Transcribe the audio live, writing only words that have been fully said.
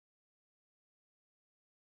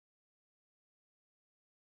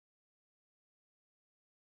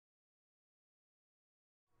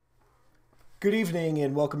Good evening,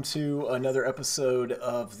 and welcome to another episode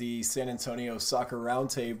of the San Antonio Soccer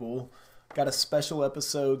Roundtable. Got a special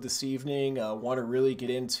episode this evening. Want to really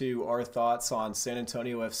get into our thoughts on San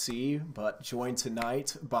Antonio FC, but joined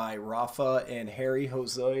tonight by Rafa and Harry.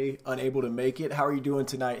 Jose unable to make it. How are you doing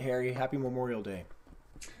tonight, Harry? Happy Memorial Day.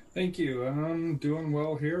 Thank you. I'm doing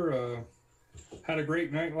well here. Had a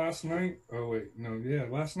great night last night. Oh, wait. No, yeah,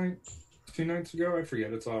 last night? 2 nights ago? I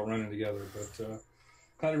forget. It's all running together. But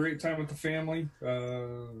had a great time with the family.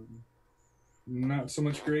 Not so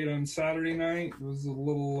much great on Saturday night. It was a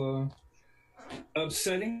little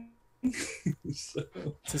upsetting. So,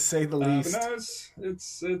 To say the least. But no,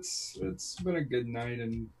 it's been a good night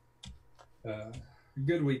and a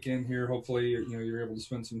good weekend here. Hopefully, you're able to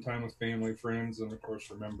spend some time with family, friends, and of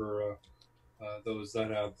course, remember those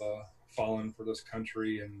that have fallen for this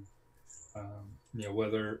country, and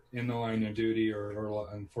whether in the line of duty or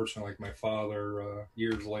unfortunately, like my father,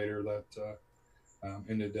 years later, that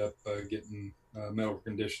ended up getting a medical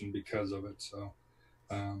condition because of it. So.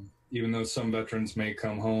 Even though some veterans may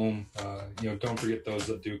come home, don't forget those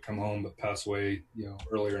that do come home but pass away,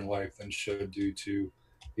 earlier in life than should due to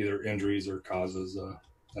either injuries or causes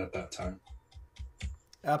at that time.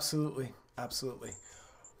 Absolutely.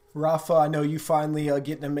 Rafa, I know you finally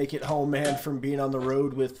getting to make it home, man, from being on the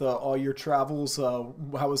road with all your travels. How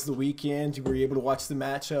was the weekend? Were you able to watch the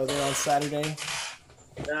match there on Saturday?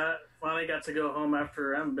 Finally got to go home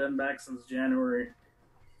after I haven't been back since January.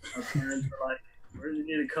 My parents were like, "Where do you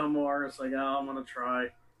need to come more?" It's like, "Oh, I'm going to try."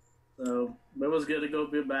 So it was good to go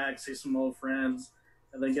be back, see some old friends,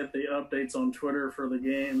 and then get the updates on Twitter for the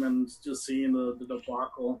game and just seeing the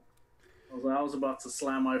debacle. I was about to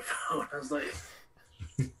slam my phone. I was like,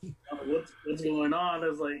 what's going on? I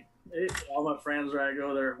was like, hey, all my friends where I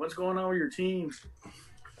go there, what's going on with your team?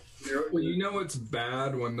 Well, it's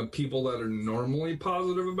bad when the people that are normally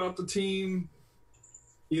positive about the team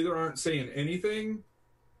either aren't saying anything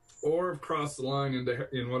or have crossed the line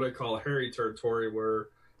in what I call hairy territory where,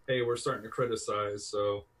 hey, we're starting to criticize.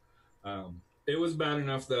 So it was bad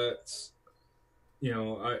enough that,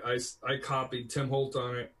 I copied Tim Holt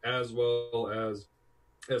on it as well as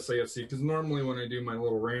SAFC, because normally when I do my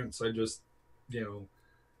little rants, I just,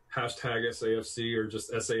 hashtag SAFC or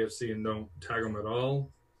just SAFC and don't tag them at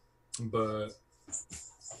all. But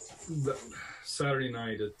Saturday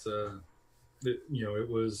night, it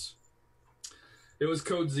was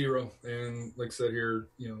code zero, and like I said here,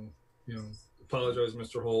 apologize,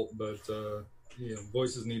 Mr. Holt, but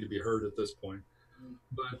voices need to be heard at this point.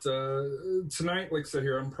 But tonight, like I said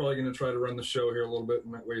here, I'm probably going to try to run the show here a little bit,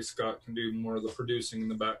 and that way Scott can do more of the producing in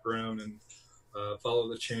the background and follow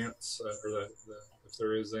the chants, or if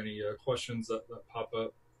there is any questions that pop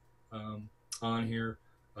up on here.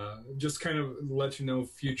 Just kind of let you know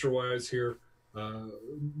future-wise here.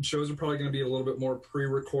 Shows are probably going to be a little bit more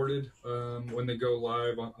pre-recorded when they go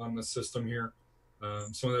live on the system here.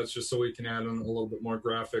 Some of that's just so we can add on a little bit more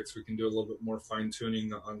graphics. We can do a little bit more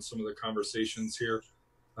fine-tuning on some of the conversations here,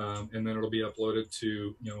 and then it'll be uploaded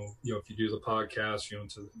to if you do the podcast,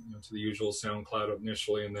 to the usual SoundCloud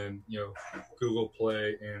initially, and then Google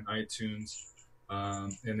Play and iTunes,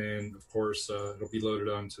 and then of course it'll be loaded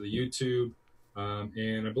onto the YouTube.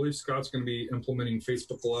 And I believe Scott's going to be implementing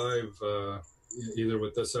Facebook Live either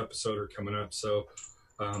with this episode or coming up. So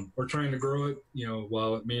we're trying to grow it,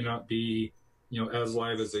 while it may not be, as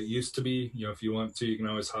live as it used to be. If you want to, you can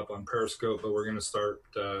always hop on Periscope, but we're going to start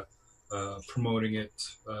promoting it,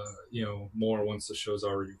 more once the show's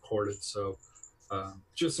already recorded. So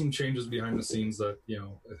just some changes behind the scenes that,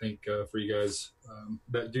 I think for you guys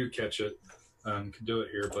that do catch it can do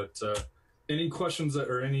it here. But any questions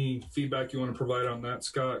or any feedback you want to provide on that,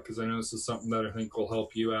 Scott? Because I know this is something that I think will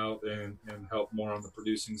help you out and help more on the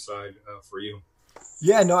producing side for you.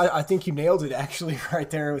 Yeah, no, I think you nailed it actually right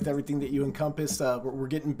there with everything that you encompassed. We're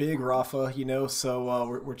getting big, Rafa,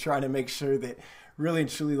 so we're trying to make sure that really and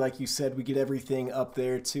truly, like you said, we get everything up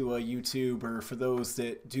there to YouTube, or for those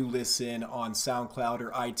that do listen on SoundCloud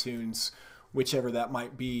or iTunes, whichever that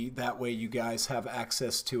might be. That way you guys have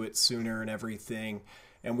access to it sooner and everything.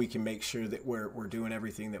 And we can make sure that we're doing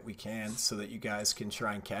everything that we can so that you guys can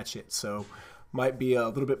try and catch it. So might be a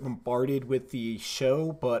little bit bombarded with the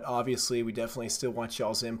show, but obviously we definitely still want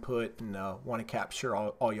y'all's input and want to capture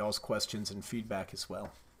all y'all's questions and feedback as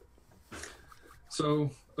well.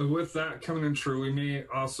 So with that coming in true, we may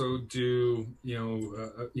also do,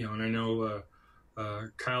 and I know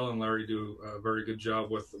Kyle and Larry do a very good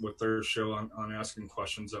job with their show on asking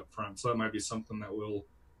questions up front. So that might be something that we'll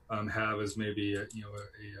have as maybe a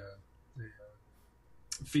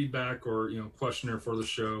feedback or questionnaire for the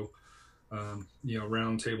show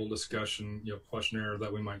roundtable discussion, questionnaire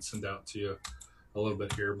that we might send out to you a little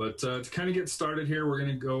bit here. But to kind of get started here, we're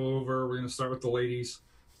going to start with the ladies.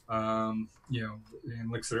 And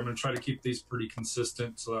like I said, I'm going to try to keep these pretty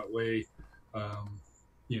consistent so that way,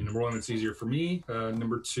 number one, it's easier for me.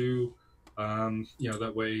 Number two,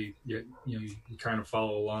 that way you kind of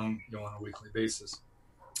follow along, on a weekly basis.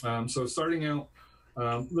 So starting out,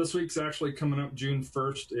 this week's actually coming up. June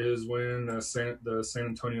 1st is when the San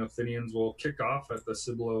Antonio Athenians will kick off at the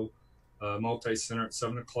Cibolo Multi-Center at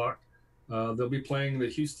 7 o'clock. They'll be playing the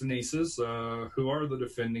Houston Aces, who are the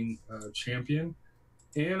defending champion,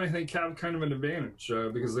 and I think have kind of an advantage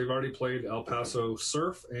because they've already played El Paso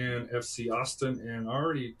Surf and FC Austin and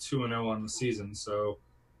already 2-0 on the season. So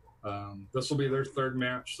this will be their third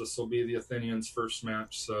match. This will be the Athenians' first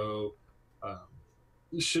match. So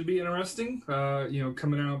it should be interesting,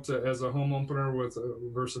 coming out as a home opener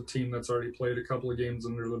versus a team that's already played a couple of games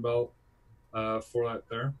under the belt for that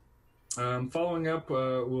there. Following up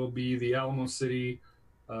will be the Alamo City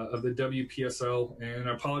of the WPSL, and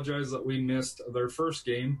I apologize that we missed their first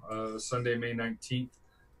game, Sunday, May 19th.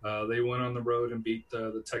 They went on the road and beat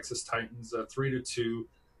the Texas Titans 3-2.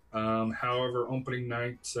 However, opening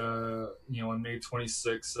night, on May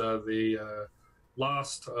 26th, they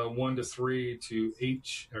lost 1-3 to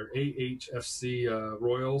AHFC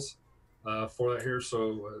Royals for that here.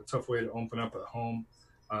 So a tough way to open up at home.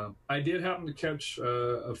 I did happen to catch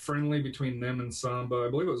a friendly between them and Samba. I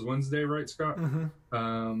believe it was Wednesday, right, Scott?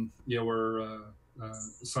 Mm-hmm. Where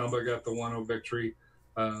Samba got the 1-0 victory.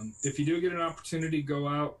 If you do get an opportunity, go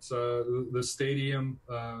out. The stadium,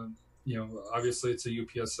 obviously it's a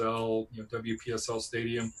UPSL, WPSL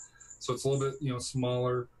stadium, so it's a little bit,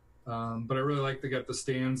 smaller. But I really like they got the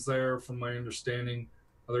stands there. From my understanding,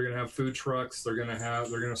 they're going to have food trucks. They're going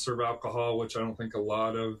to serve alcohol, which I don't think a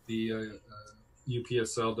lot of the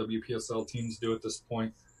UPSL, WPSL teams do at this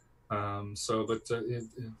point.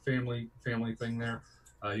 Family thing there.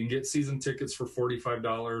 You can get season tickets for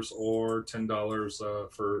 $45 or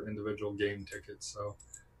 $10 for individual game tickets. So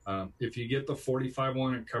if you get the 45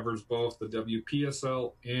 one, it covers both the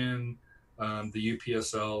WPSL and the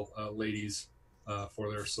UPSL ladies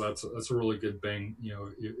for there. So that's a really good bang,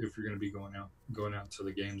 if you're going to be going out to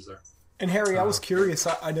the games there. And Harry, I was curious.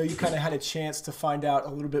 I know you kind of had a chance to find out a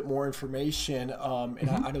little bit more information,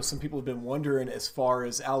 and I know some people have been wondering as far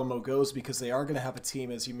as Alamo goes, because they are going to have a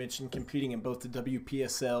team, as you mentioned, competing in both the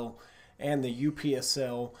WPSL and the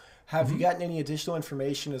UPSL. Have you gotten any additional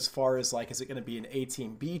information as far as, like, is it going to be an A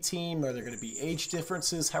team, B team? Are there going to be age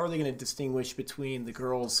differences? How are they going to distinguish between the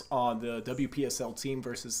girls on the WPSL team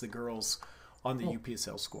versus the girls on the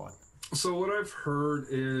UPSL squad? So what I've heard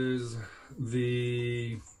is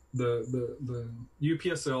the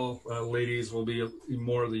UPSL ladies will be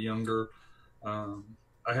more of the younger.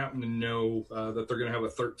 I happen to know that they're going to have a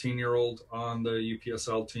 13-year-old on the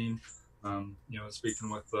UPSL team. Speaking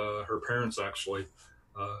with her parents actually,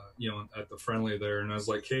 at the friendly there, and I was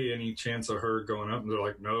like, "Hey, any chance of her going up?" And they're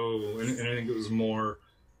like, "No." And I think it was more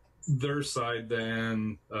their side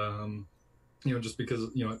than just because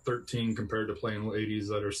at 13 compared to playing ladies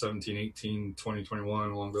that are 17, 18, 20,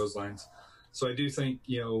 21 along those lines. So I do think,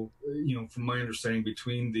 from my understanding,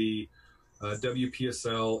 between the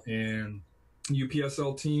WPSL and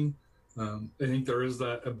UPSL team, I think there is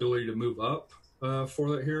that ability to move up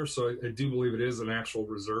for that here. So I do believe it is an actual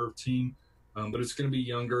reserve team, but it's going to be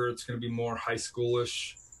younger. It's going to be more high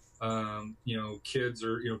schoolish. Kids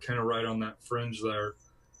are kind of right on that fringe there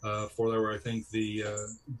for there. Where I think the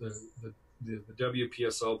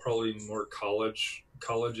WPSL probably more college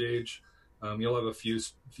age. You'll have a few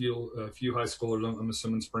high schoolers, I'm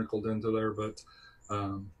assuming, sprinkled into there, but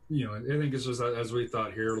I think it's just as we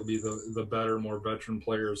thought here, it'll be the better, more veteran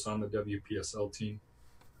players on the WPSL team.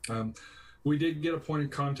 We did get a point of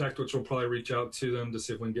contact, which we'll probably reach out to them to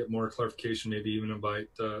see if we can get more clarification, maybe even invite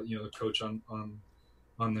the coach on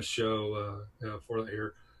the show for that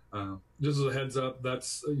here. Just as a heads up,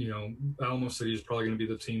 that's Alamo City is probably going to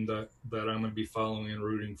be the team that I'm going to be following and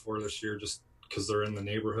rooting for this year, just because they're in the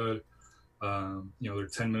neighborhood. They're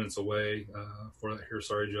 10 minutes away for that here.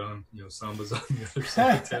 Sorry, John. Samba's on the other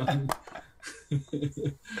side of town.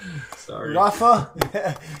 Sorry, Rafa.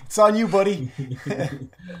 It's on you, buddy.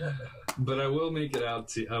 But I will make it out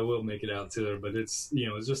to there. But it's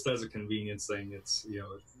it's just as a convenience thing. It's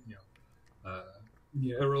I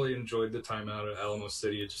really enjoyed the time out at Alamo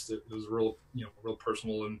City. It was real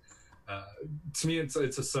personal, and to me, it's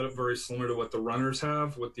a setup very similar to what the Runners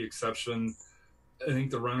have, with the exception. I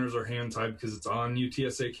think the Runners are hand-tied because it's on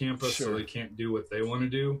UTSA campus, so they can't do what they want to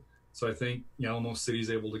do. So I think Alamo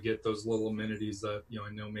City's able to get those little amenities that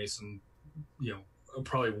I know Mason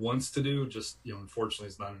probably wants to do. Just unfortunately,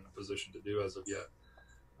 is not in a position to do as of yet.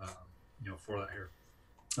 For that here.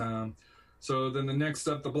 So then the next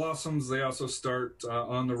up, the Blossoms. They also start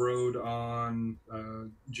on the road on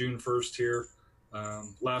June 1st here.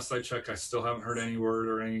 Last I checked, I still haven't heard any word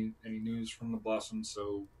or any news from the Blossoms.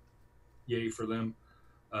 So, yay for them.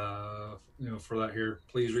 For that here,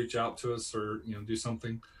 please reach out to us or do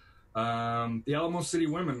something. The Alamo City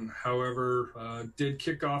women, however, did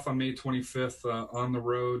kick off on May 25th on the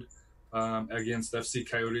road against FC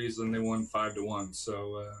Coyotes, and they won 5-1.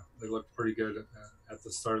 So they looked pretty good at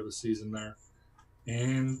the start of the season there.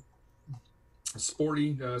 And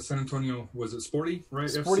Sporty, San Antonio, was it Sporty, right?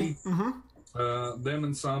 Sporty. FC. Mm-hmm. Them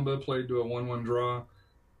and Samba played to a 1-1 draw.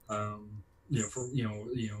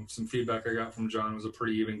 Some feedback I got from John was a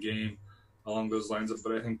pretty even game along those lines.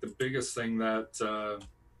 But I think the biggest thing that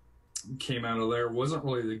came out of there wasn't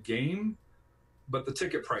really the game, but the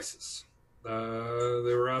ticket prices. They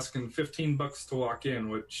were asking $15 to walk in,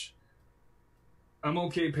 which I'm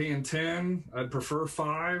okay paying 10. I'd prefer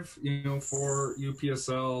 5, for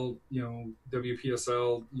UPSL,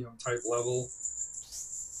 WPSL, type level.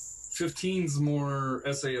 15's more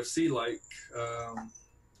SAFC like.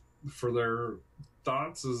 For their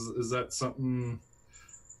thoughts, is that something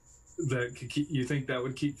that could you think that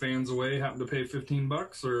would keep fans away, having to pay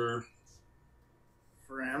 $15, or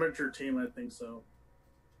for amateur team? I think so.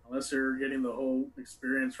 Unless you're getting the whole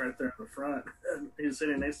experience right there in the front and you're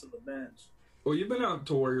sitting next to the bench. Well, you've been out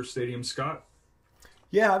to Warrior Stadium, Scott.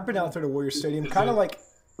 Yeah, I've been out there to Warrior Stadium. Kind of like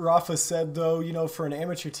Rafa said, though, for an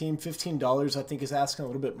amateur team, $15 I think is asking a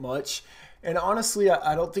little bit much. And honestly,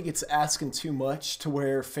 I don't think it's asking too much to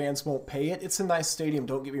where fans won't pay it. It's a nice stadium,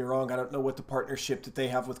 don't get me wrong. I don't know what the partnership that they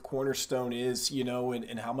have with Cornerstone is,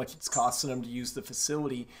 and how much it's costing them to use the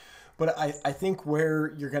facility. But I think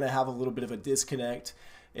where you're going to have a little bit of a disconnect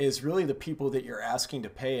is really the people that you're asking to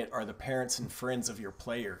pay it are the parents and friends of your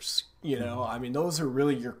players. I mean, those are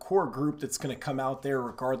really your core group that's going to come out there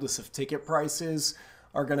regardless of ticket prices,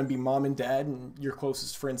 are going to be mom and dad and your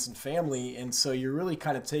closest friends and family. And so you're really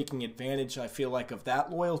kind of taking advantage, I feel like, of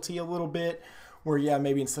that loyalty a little bit, where, yeah,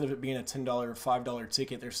 maybe instead of it being a $10 or $5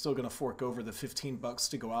 ticket, they're still going to fork over the $15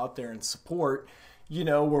 to go out there and support,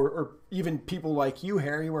 or even people like you,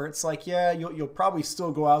 Harry, where it's like, yeah, you'll probably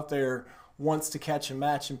still go out there once to catch a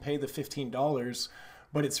match and pay the $15,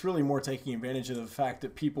 but it's really more taking advantage of the fact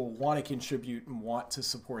that people want to contribute and want to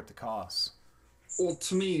support the cause. Well,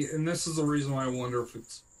 to me, and this is the reason why I wonder if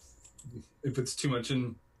it's too much.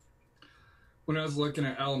 And when I was looking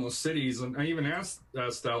at Alamo Cities, and I even asked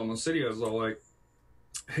Alamo City, I was all like,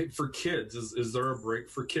 "Hey, for kids, is there a break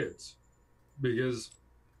for kids?" Because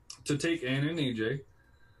to take Anna and AJ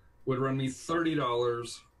would run me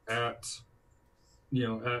 $30 at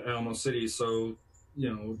Alamo City. So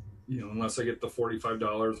unless I get the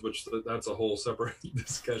 $45, which that's a whole separate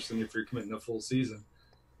discussion if you're committing a full season.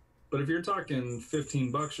 But if you're talking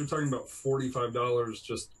 $15, you're talking about $45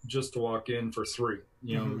 just to walk in for 3.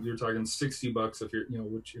 You're talking $60 if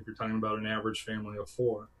if you're talking about an average family of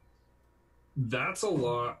 4. That's a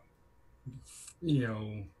lot.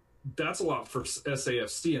 That's a lot for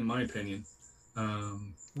SAFC, in my opinion.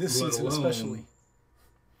 This season, especially.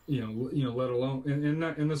 Let alone,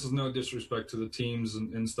 and this is no disrespect to the teams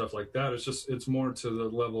and stuff like that. It's more to the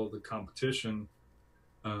level of the competition.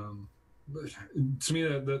 To me,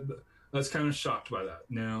 that's kind of shocked by that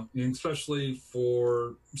now, and especially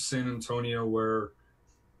for San Antonio, where,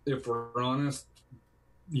 if we're honest,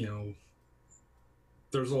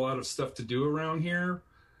 there's a lot of stuff to do around here.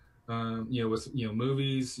 With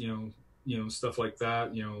movies, stuff like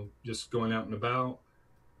that. Just going out and about.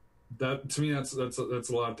 That, to me, that's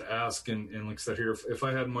a lot to ask. And like I said here, if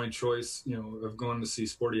I had my choice, of going to see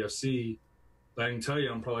Sporty FC, I can tell you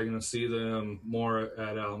I'm probably going to see them more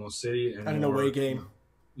at Alamo City and an away game.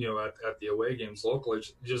 At the away games locally,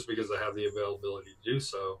 just because I have the availability to do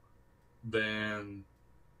so, than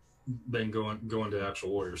going to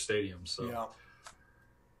actual Warrior Stadium. So, yeah.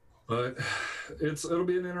 But it'll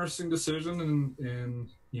be an interesting decision, and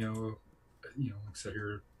like I said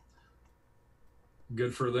here,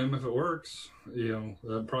 good for them if it works.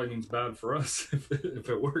 That probably means bad for us if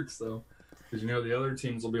it works, though. Because the other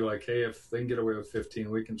teams will be like, hey, if they can get away with 15,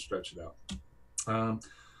 we can stretch it out.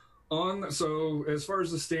 So as far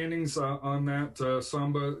as the standings on that,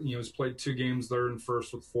 Samba, has played 2 games. They're in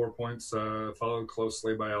first with 4 points, followed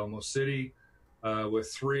closely by Alamo City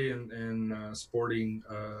with 3, and Sporting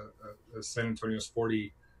San Antonio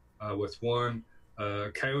Sporty with 1.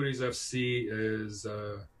 Coyotes FC is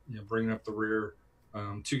bringing up the rear.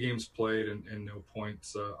 2 games played and no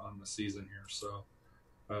points on the season here. So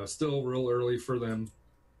still real early for them.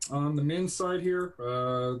 On the men's side here,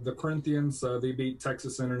 the Corinthians, they beat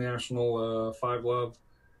Texas International 5-0,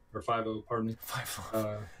 or 5-0, pardon me.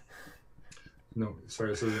 5-0. No,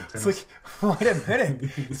 sorry, this isn't tennis. It's like, wait a minute.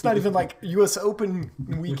 It's not even like U.S. Open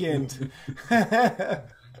weekend.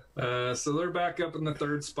 So they're back up in the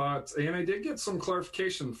third spot. And I did get some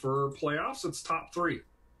clarification for playoffs. It's top 3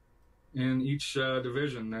 in each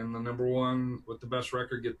division. And the number 1 with the best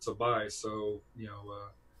record gets a bye. So,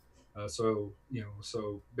 so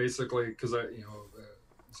basically, because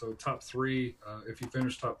so top 3, if you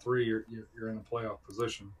finish top 3, you're in a playoff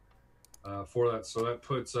position for that. So that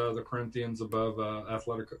puts the Corinthians above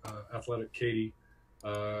Athletic Katy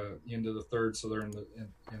into the third. So they're in the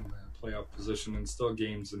playoff position and still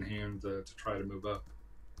games in hand to try to move up.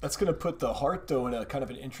 That's going to put the Heart, though, in a kind of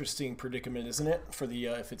an interesting predicament, isn't it? For the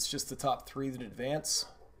if it's just the top 3 that advance.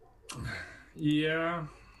 Yeah.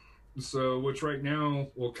 So, which right now,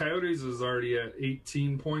 well, Coyotes is already at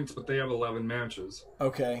 18 points, but they have 11 matches.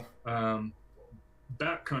 Okay.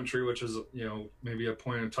 Backcountry, which is, maybe a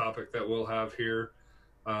point of topic that we'll have here.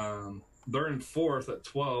 They're in 4th at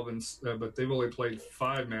 12, but they've only played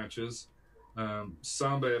 5 matches.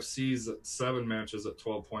 Samba FC's at 7 matches at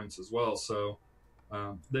 12 points as well. So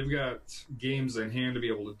they've got games in hand to be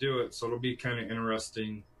able to do it. So it'll be kind of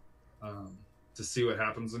interesting to see what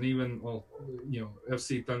happens. And even,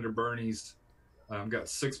 FC Thunder Bernie's got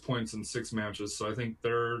 6 points in 6 matches. So I think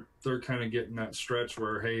they're kind of getting that stretch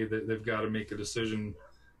where, hey, they've got to make a decision,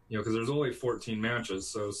 because there's only 14 matches.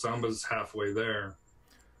 So Samba's halfway there.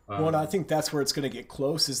 Well, and I think that's where it's going to get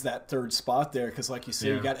close, is that third spot there. Because like you say,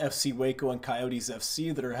 you got FC Waco and Coyotes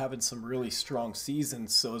FC that are having some really strong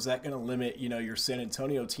seasons. So is that going to limit, your San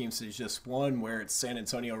Antonio teams to just one, where it's San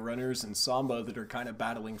Antonio Runners and Samba that are kind of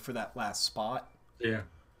battling for that last spot? Yeah.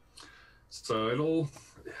 So it'll,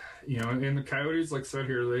 and the Coyotes, like I said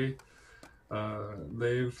here, they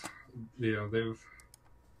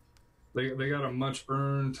got a much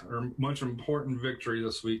earned or much important victory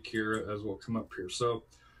this week here, as we'll come up here. So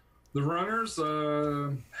the Runners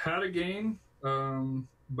had a game,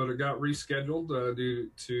 but it got rescheduled due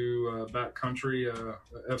to Backcountry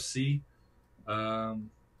FC, and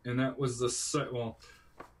that was the set. Well,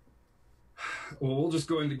 we'll just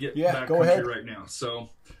go into get Backcountry right now. So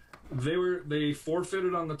they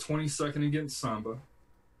forfeited on the 22nd against Samba.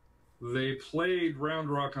 They played Round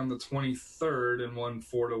Rock on the 23rd and won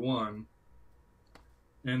 4-1.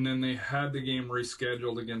 And then they had the game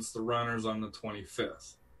rescheduled against the Runners on the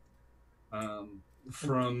 25th.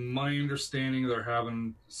 From my understanding, they're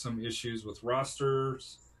having some issues with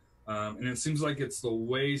rosters. And it seems like it's the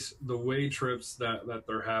way trips that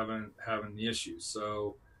they're having the issues.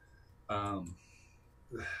 So,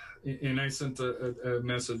 and I sent a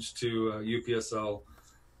message to UPSL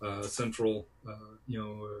Central,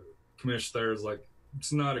 commish there is like,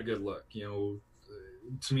 it's not a good look. To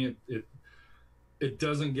me, it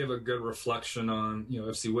doesn't give a good reflection on,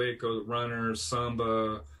 FC Waco, the Runners,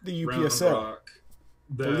 Samba, the UPSL, Round Rock,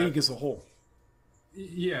 the league as a whole.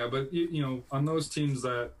 Yeah, but on those teams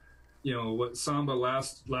that, what Samba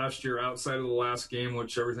last year, outside of the last game,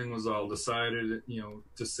 which everything was all decided,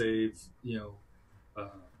 to save,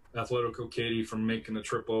 Atletico Katy from making the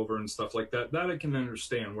trip over and stuff like that. That I can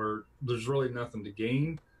understand, where there's really nothing to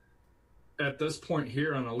gain. At this point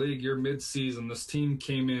here on the league, you're mid-season. This team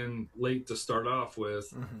came in late to start off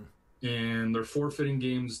with, and they're forfeiting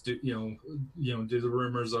games. Due to the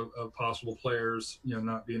rumors of possible players,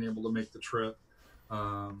 not being able to make the trip.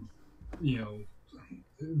 To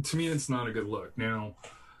me, it's not a good look. Now,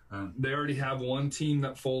 they already have one team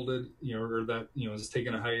that folded, or that is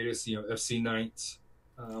taking a hiatus. FC Knights.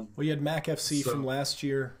 Well, you had Mac FC from last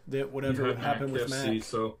year. That whatever happened with Mac.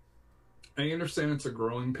 So I understand it's a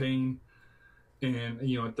growing pain. And,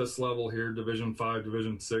 at this level here, Division 5,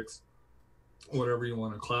 Division 6, whatever you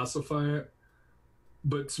want to classify it.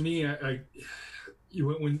 But to me,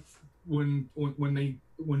 when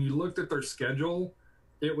you looked at their schedule,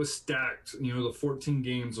 it was stacked. The 14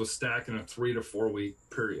 games was stacked in a 3 to 4 week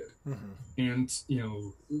period. And,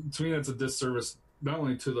 to me, that's a disservice, not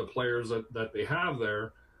only to the players that they have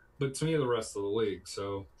there, but to me, the rest of the league.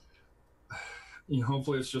 So,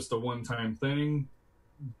 hopefully it's just a one-time thing.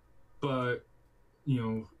 But,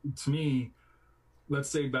 to me, let's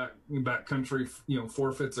say Backcountry,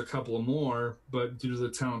 forfeits a couple of more, but due to the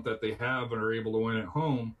talent that they have and are able to win at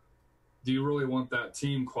home, do you really want that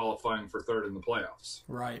team qualifying for third in the playoffs?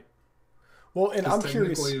 Right. Well, and I'm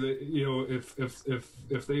curious,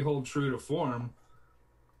 if they hold true to form,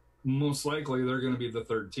 most likely they're going to be the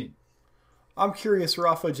third team. I'm curious,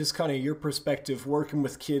 Rafa, just kind of your perspective working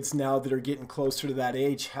with kids now that are getting closer to that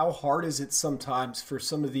age. How hard is it sometimes for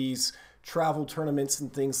some of these travel tournaments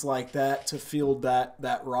and things like that to field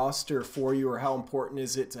that roster for you, or how important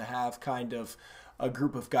is it to have kind of a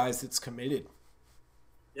group of guys that's committed?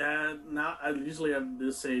 Yeah, now I usually have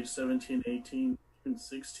this age, 17, 18, even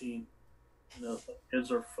 16. Some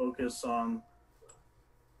kids are focused on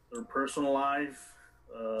their personal life.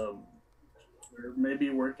 They're maybe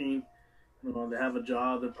working. They have a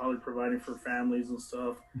job. They're probably providing for families and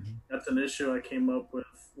stuff. Mm-hmm. That's an issue I came up with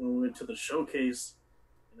when we went to the showcase.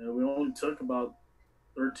 We only took about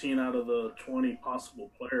 13 out of the 20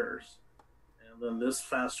 possible players. And then this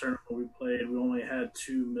fast tournament we played, we only had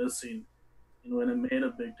 2 missing, and it made a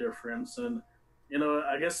big difference. And,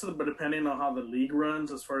 I guess but depending on how the league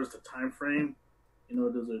runs as far as the time frame,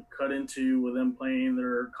 does it cut into with them playing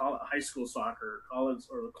their high school soccer, college,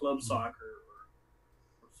 or the club soccer,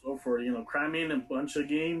 or so forth? Cramming a bunch of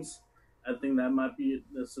games, I think that might be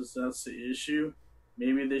that's the issue.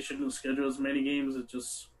 Maybe they shouldn't schedule as many games as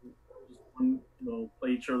just one,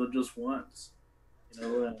 play each other just once.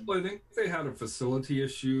 Well, I think they had a facility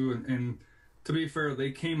issue, and to be fair,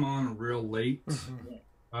 they came on real late.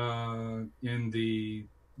 In the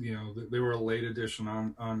they were a late addition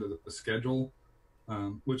onto the schedule.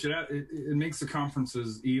 Which it makes the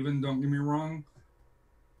conferences even. Don't get me wrong,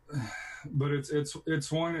 but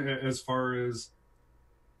it's one as far as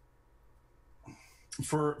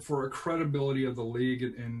for a credibility of the league,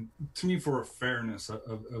 and to me for a fairness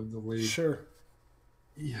of the league. Sure.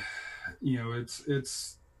 Yeah,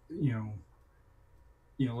 it's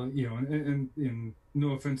and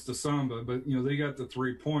no offense to Samba, but they got the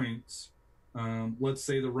 3 points. Let's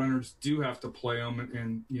say the runners do have to play them,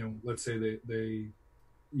 and let's say they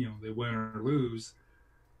win or lose.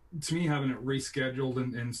 To me, having it rescheduled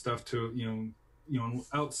and stuff to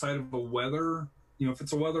outside of the weather, if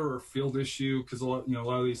it's a weather or field issue, because a lot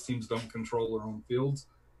of these teams don't control their own fields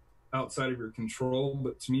outside of your control.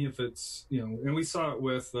 But to me, if it's and we saw it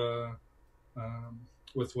with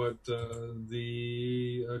what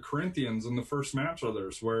the Corinthians in the first match of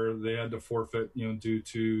theirs, where they had to forfeit, due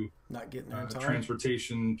to not getting there in time.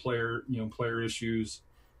 Transportation player issues,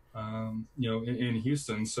 in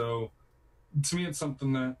Houston. So to me, it's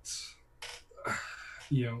something that,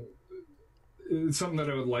 it's something that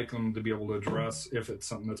I would like them to be able to address if it's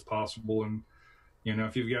something that's possible. And,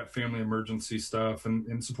 if you've got family emergency stuff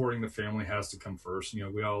and supporting the family has to come first,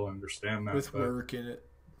 we all understand that. With work in it.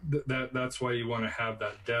 That's why you want to have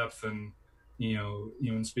that depth. And,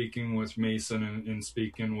 in speaking with Mason and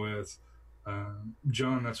speaking with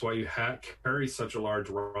John, that's why you carry such a large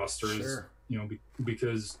roster. Sure.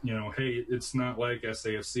 Because, hey, it's not like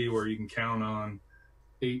SAFC where you can count on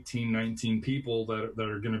 18, 19 people that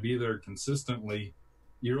are going to be there consistently.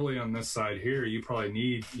 You're really on this side here, you probably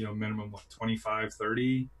need, minimum 25,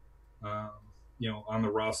 30, on the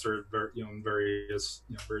roster, in various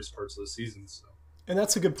parts of the season. So. And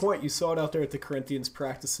that's a good point. You saw it out there at the Corinthians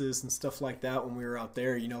practices and stuff like that when we were out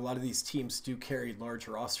there. A lot of these teams do carry large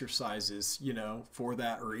roster sizes, for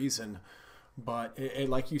that reason. But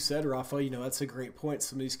like you said, Rafa, that's a great point.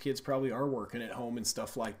 Some of these kids probably are working at home and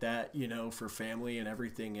stuff like that, for family and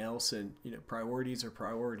everything else. And, priorities are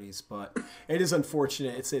priorities. But it is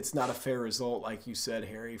unfortunate. It's not a fair result, like you said,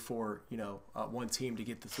 Harry, for, one team to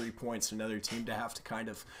get the 3 points, another team to have to kind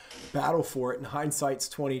of battle for it. In hindsight's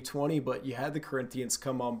 2020, but you had the Corinthians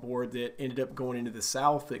come on board that ended up going into the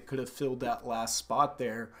South that could have filled that last spot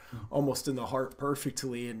there almost in the heart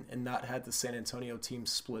perfectly and not had the San Antonio team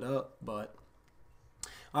split up. But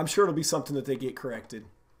I'm sure it'll be something that they get corrected.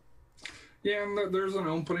 Yeah, and there's an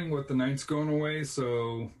opening with the Knights going away,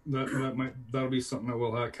 so that'll be something that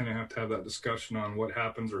we'll kind of have to have that discussion on what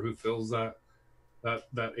happens or who fills that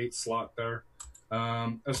 8th slot there.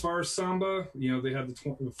 As far as Samba, they had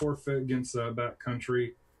the forfeit against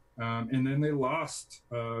Backcountry, and then they lost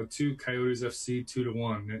to Coyotes FC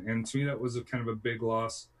 2-1, and to me that was a kind of a big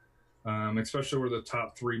loss, especially where the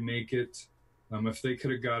top 3 make it. If they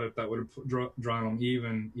could have got it, that would have drawn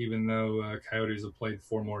them even though Coyotes have played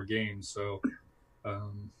 4 more games. So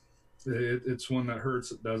it's one that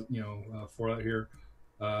hurts. It does, for that here.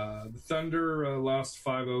 The Thunder lost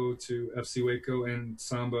 5-0 to FC Waco, and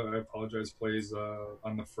Samba, I apologize, plays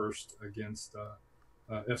on the first against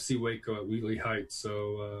FC Waco at Wheatley Heights.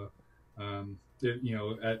 So, if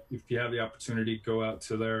you have the opportunity, go out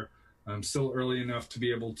to there. Still early enough to be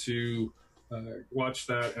able to watch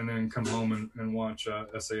that and then come home and watch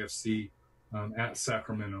SAFC at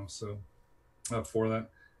Sacramento. So for that.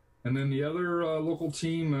 And then the other local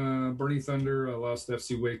team, Bernie Thunder, lost to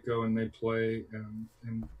FC Waco, and they play.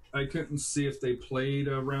 And I couldn't see if they played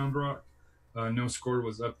Round Rock. No score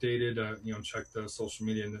was updated. Checked social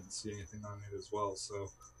media and didn't see anything on it as well. So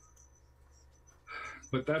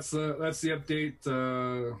But that's the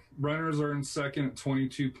update. Runners are in second at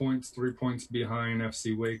 22 points, 3 points behind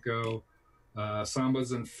FC Waco.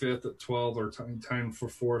 Samba's in fifth at 12, or time for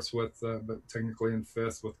fourth with, but technically in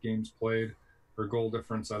fifth with games played, or goal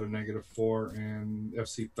difference out of -4, and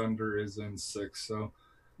FC Thunder is in sixth. So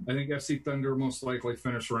I think FC Thunder most likely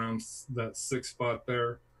finish around that sixth spot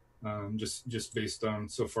there, just based on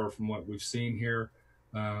so far from what we've seen here.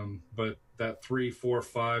 But that 3, 4,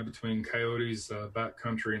 5 between Coyotes,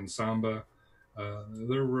 Backcountry, and Samba,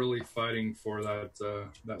 they're really fighting for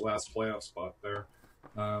that last playoff spot there.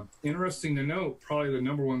 Interesting to note, probably the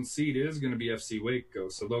number 1 seed is going to be FC Waco,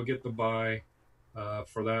 so they'll get the bye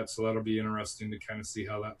for that. So that'll be interesting to kind of see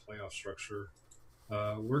how that playoff structure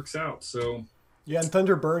works out. So. Yeah, and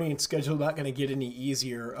Thunder Burning schedule not going to get any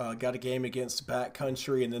easier. Got a game against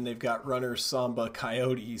Backcountry, and then they've got Runners, Samba,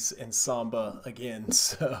 Coyotes, and Samba again.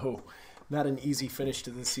 So not an easy finish to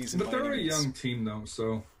the season. But they're a young team, though.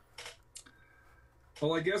 So,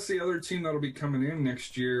 well, I guess the other team that'll be coming in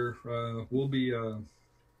next year will be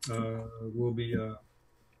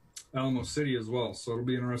Alamo City as well. So it'll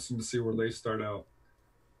be interesting to see where they start out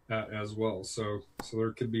at as well. So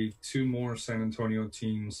there could be 2 more San Antonio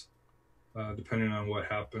teams. Depending on what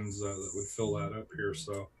happens, that would fill that up here.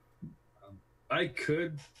 So I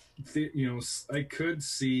could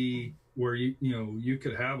see where you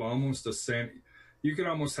could have almost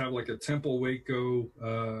have like a Temple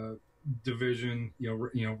Waco division,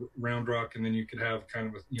 Round Rock, and then you could have kind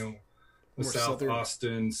of a South Southern.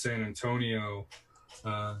 Austin, San Antonio,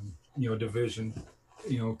 division,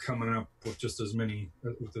 coming up with just as many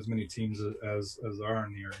teams as are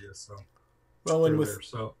in the area. So. Well, and with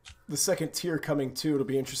the second tier coming too, it'll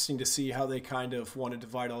be interesting to see how they kind of want to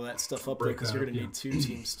divide all that stuff up there, because you're going to need 2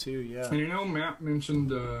 teams too. Yeah. And Matt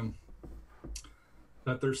mentioned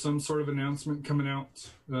that there's some sort of announcement coming out.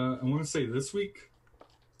 I want to say this week.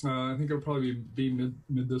 I think it'll probably be mid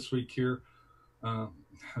this week here.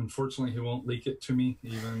 Unfortunately, he won't leak it to me,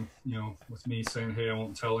 even with me saying, "Hey, I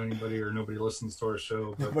won't tell anybody," or nobody listens to our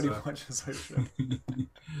show. But, nobody watches our show.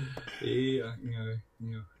 Yeah,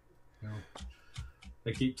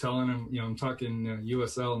 I keep telling him, I'm talking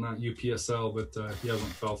USL, not UPSL, but he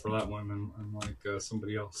hasn't fell for that one, unlike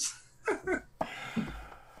somebody else.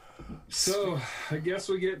 So I guess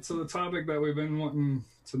we get to the topic that we've been wanting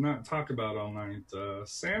to not talk about all night.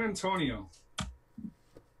 San Antonio.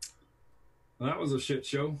 Well, that was a shit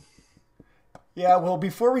show. Yeah, well,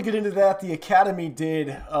 before we get into that, the Academy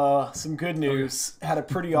did some good news. Had a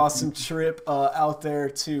pretty awesome trip out there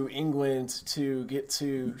to England to get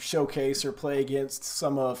to showcase or play against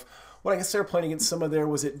some of, I guess they were playing against some of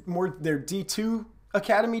was it more their D2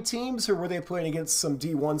 Academy teams, or were they playing against some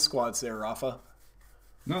D1 squads there, Rafa?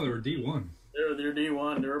 No, they were D1. They're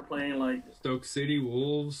D1. They were playing like Stoke City,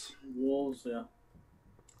 Wolves. Yeah.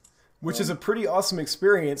 Which is a pretty awesome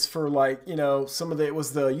experience for some of it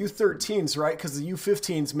was the U13s, right? Because the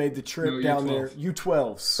U15s made the trip down there.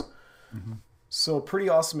 U12s. Mm-hmm. So pretty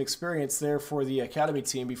awesome experience there for the Academy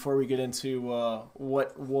team before we get into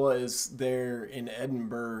what was there in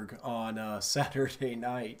Edinburgh on Saturday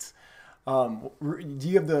night.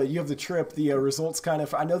 You have the trip, the results kind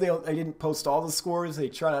of. I know they didn't post all the scores. They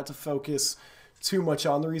try not to focus too much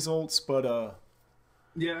on the results, but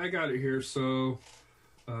yeah, I got it here. So.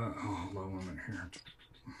 Hold on 1 minute here.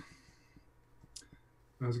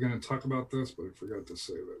 I was going to talk about this, but I forgot to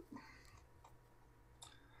save it.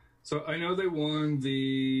 So I know they won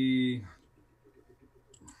the.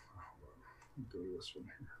 Go to this one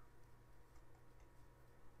here.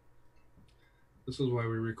 This is why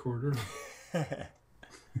we record early. Where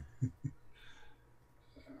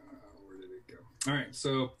did it go? All right,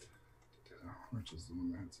 so which is the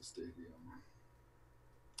one that has the stadium?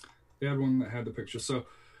 They had one that had the picture. So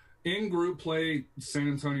in group play, San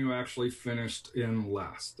Antonio actually finished in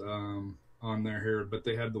last on their here, but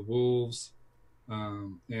they had the Wolves.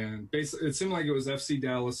 And basically, it seemed like it was FC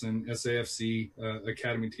Dallas and SAFC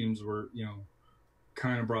Academy teams were,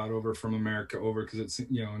 kind of brought over from America over, because it's,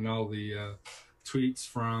 and all the tweets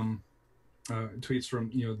from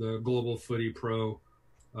the Global Footy Pro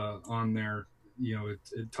on there.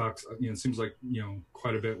 It talks, it seems like,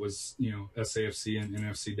 quite a bit was, SAFC and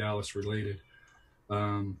FC Dallas related.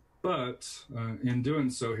 But in doing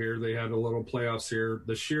so here, they had a little playoffs here.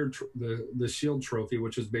 The Shield Trophy,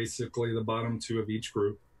 which is basically the bottom 2 of each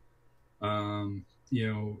group.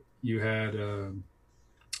 You had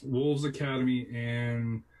Wolves Academy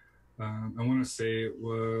and I want to say it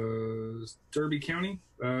was Derby County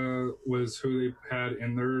was who they had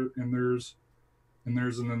in theirs, and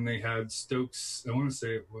then they had Stokes. I want to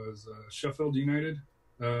say it was Sheffield United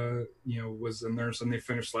was in theirs, and they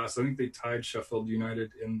finished last. I think they tied Sheffield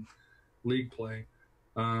United in league play.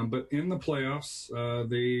 But in the playoffs,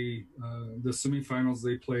 the semifinals,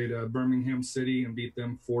 they played Birmingham City and beat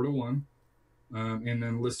them 4-1. And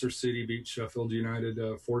then Leicester City beat Sheffield United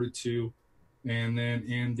 4-2. And then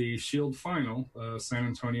in the Shield final, San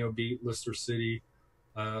Antonio beat Leicester City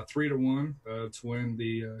 3-1 to win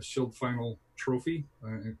the Shield final trophy.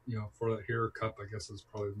 For that Hero Cup, I guess is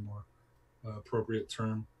probably the more appropriate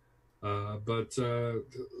term. But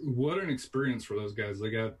what an experience for those guys!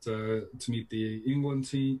 They got to meet the England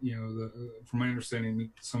team. From my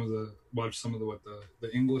understanding, watch some of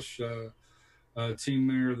the English team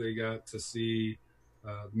there. They got to see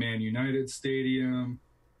Man United Stadium,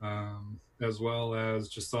 as well as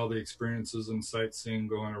just all the experiences and sightseeing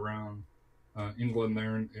going around England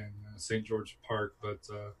there in St. George Park. But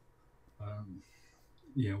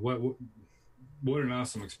what an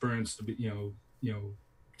awesome experience to be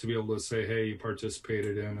to be able to say, hey, you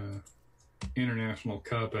participated in a international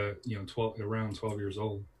cup at around 12 years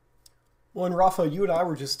old. Well, and Rafa, you and I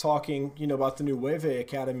were just talking, about the new Wave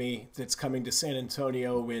Academy that's coming to San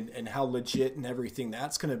Antonio and how legit and everything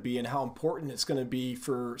that's going to be and how important it's going to be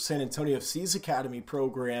for San Antonio FC's academy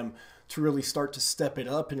program to really start to step it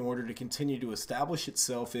up in order to continue to establish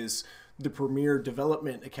itself as the premier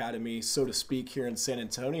development academy, so to speak, here in San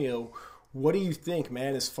Antonio. What do you think,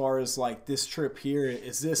 man, as far as like this trip here?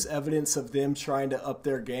 Is this evidence of them trying to up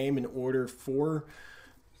their game in order for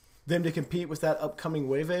them to compete with that upcoming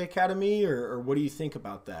Wave Academy, or what do you think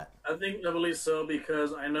about that? I think I believe so,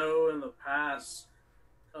 because I know in the past,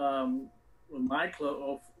 with my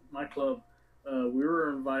club, we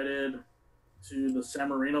were invited to the San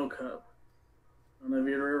Marino Cup. I don't know if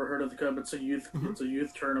you've ever heard of the cup. It's a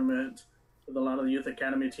youth tournament with a lot of the youth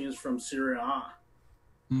academy teams from Serie A.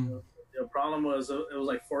 Mm. The problem was it was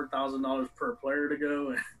like $4,000 per player to go,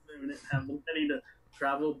 and they didn't have the money to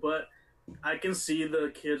travel. But I can see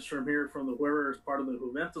the kids from here, from the whoever is part of the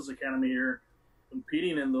Juventus Academy here,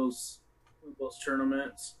 competing in those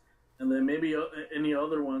tournaments, and then maybe any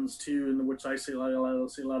other ones too, in which I see a lot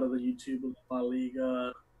of the YouTube La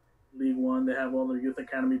Liga, League One. They have all their youth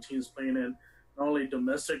academy teams playing in not only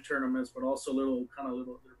domestic tournaments but also little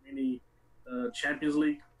mini Champions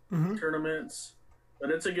League tournaments. But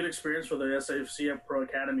it's a good experience for the SAFC Pro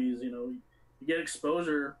Academies. You get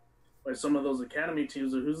exposure by some of those academy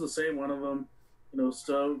teams. Who's to say one of them,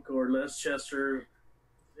 Stoke or Leicester,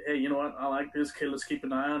 hey, you know what? I like this kid. Let's keep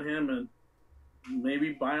an eye on him and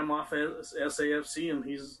maybe buy him off as SAFC, and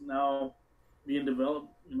he's now being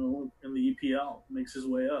developed, in the EPL, makes his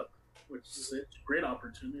way up, which is a great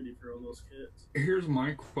opportunity for all those kids. Here's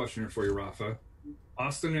my question for you, Rafa.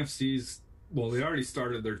 Austin FC's, well, they already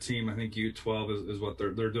started their team. I think U12 is what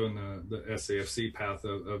they're doing the SAFC path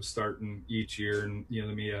of starting each year, and they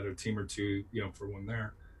may add a team or two for when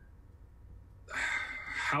they're.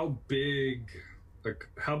 How big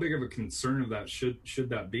of a concern of that should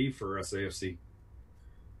that be for SAFC?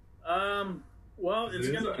 Well, it's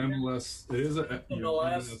an MLS. It is a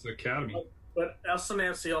MLS academy. But Austin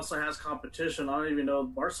FC also has competition. I don't even know.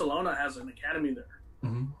 Barcelona has an academy there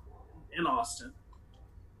in Austin.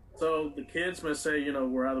 So the kids may say,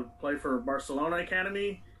 we'll either play for Barcelona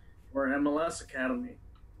Academy or MLS Academy.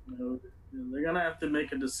 They're going to have to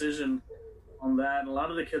make a decision on that. And a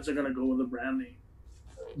lot of the kids are going to go with the branding.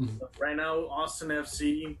 But right now, Austin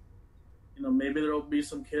FC, maybe there will be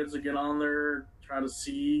some kids that get on there, try to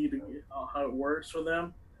see how it works for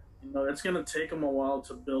them. It's going to take them a while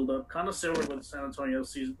to build up. Kind of similar with San Antonio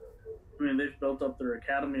FC. I mean, they've built up their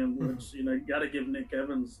academy, in which, you got to give Nick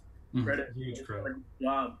Evans credit. Huge credit. For a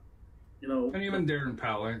job. And even Darren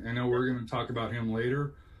Powell, I know we're going to talk about him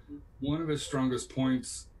later. One of his strongest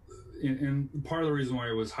points, and part of the reason why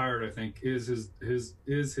he was hired, I think, is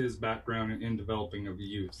his background in developing of the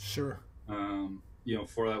youth. Sure.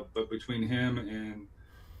 For that, but between him and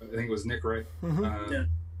I think it was Nick Wright,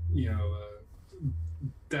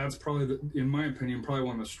 that's probably, in my opinion, probably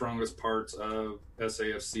one of the strongest parts of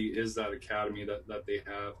SAFC is that academy that they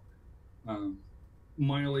have.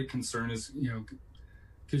 My only concern is,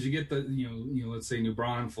 because you get the, let's say New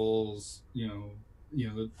Braunfels,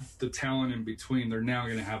 the talent in between, they're now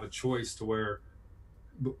going to have a choice to where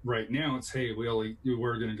right now it's, hey, we're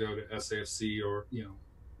going to go to SAFC or,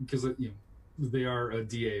 because, they are a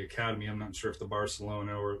DA academy. I'm not sure if the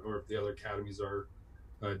Barcelona or if the other academies are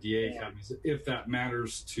DA academies, if that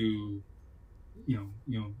matters to, to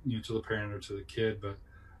the parent or to the kid, but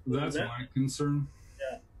that's my concern.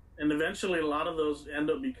 Yeah. And eventually a lot of those end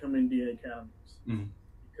up becoming DA academies.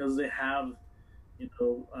 Because they have,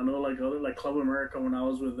 I know like Club America, when I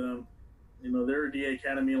was with them, They're a DA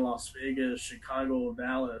academy in Las Vegas, Chicago,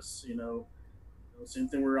 Dallas. Same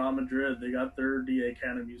thing with Real Madrid. They got their DA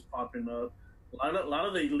academies popping up. A lot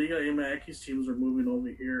of the Liga MX teams are moving over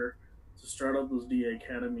here to start up those DA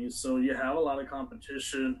academies. So you have a lot of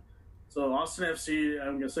competition. So Austin FC,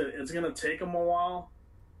 I'm gonna say it's gonna take them a while.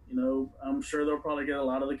 I'm sure they'll probably get a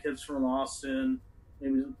lot of the kids from Austin,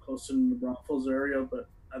 maybe close in the Braunfels area. But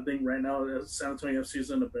I think right now San Antonio FC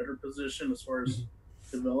is in a better position as far as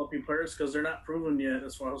developing players because they're not proven yet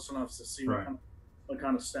as far as enough to see what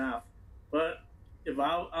kind of staff. But if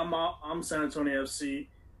I'm San Antonio FC,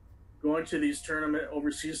 going to these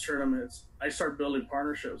overseas tournaments, I start building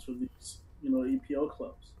partnerships with these, EPO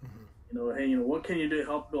clubs. Hey, what can you do to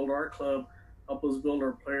help build our club, help us build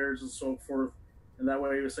our players and so forth. And that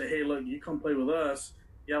way you say, hey, look, you come play with us,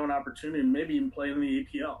 you have an opportunity, maybe even play in the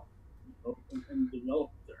EPL and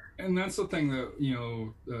develop there. And that's the thing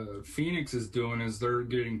that, Phoenix is doing is they're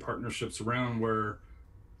getting partnerships around where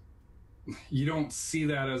you don't see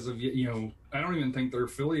that as of, I don't even think they're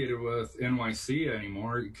affiliated with NYC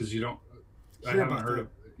anymore because I haven't heard of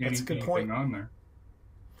anything on there.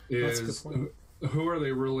 Who are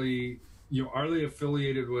they really, are they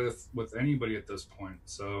affiliated with anybody at this point?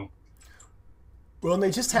 So. Well, and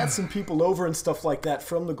they just had some people over and stuff like that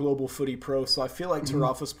from the Global Footy Pro, so I feel like to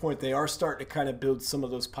Rafa's point, they are starting to kind of build some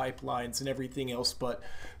of those pipelines and everything else. But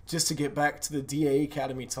just to get back to the DA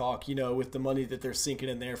Academy talk, with the money that they're sinking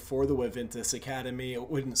in there for the Juventus Academy, it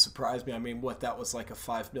wouldn't surprise me. I mean, that was like a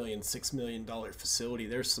 $5 million, $6 million facility.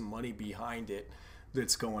 There's some money behind it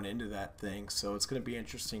that's going into that thing. So it's going to be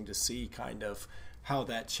interesting to see kind of how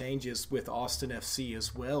that changes with Austin FC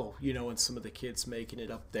as well, and some of the kids making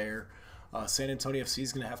it up there. San Antonio FC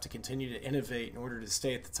is going to have to continue to innovate in order to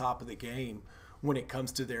stay at the top of the game when it comes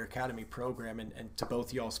to their academy program. And to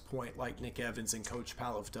both y'all's point, like Nick Evans and Coach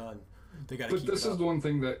Powell have done, they got to keep it up. But this is the one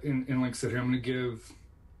thing that, and like I said here, I'm going to give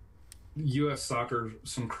U.S. Soccer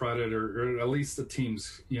some credit, or at least the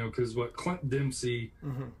teams, because what Clint Dempsey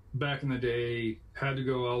back in the day had to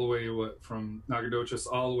go all the way, from Nacogdoches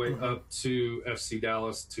all the way up to FC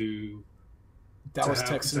Dallas to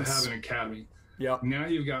Texans to have an academy. Yeah. Now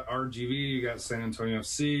you've got RGV, you got San Antonio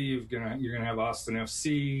FC, you're gonna have Austin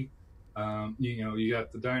FC. You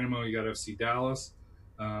got the Dynamo, you got FC Dallas,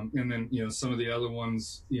 and then some of the other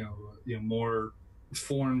ones, more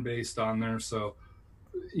foreign based on there. So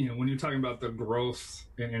when you're talking about the growth,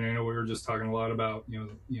 and I know we were just talking a lot about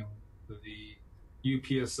the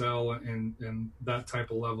UPSL and that type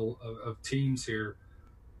of level of teams here.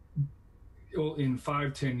 In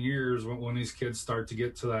 5-10 years, when these kids start to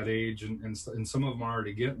get to that age, and some of them are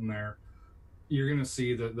already getting there, you're going to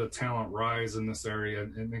see the talent rise in this area,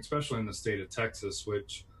 and especially in the state of Texas,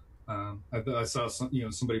 which I saw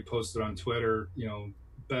somebody posted on Twitter,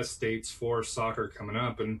 best states for soccer coming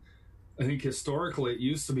up. And I think historically it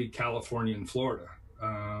used to be California and Florida.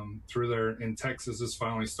 Through there, and Texas is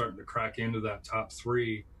finally starting to crack into that top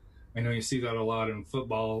three. I know you see that a lot in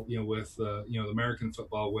football, with the American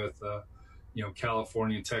football with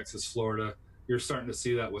California, Texas, Florida. You're starting to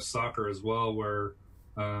see that with soccer as well, where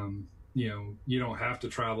you don't have to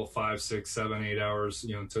travel 5, 6, 7, 8 hours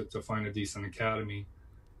to find a decent academy.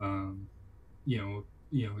 You're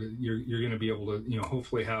going to be able to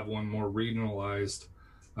hopefully have one more regionalized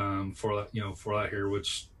for that here,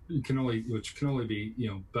 which can only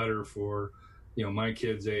be better for my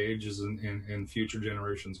kids' ages and future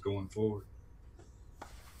generations going forward.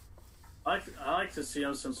 I like to see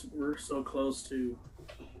them, since we're so close to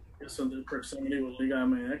the proximity with Liga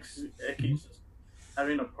MX,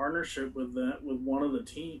 having a partnership with one of the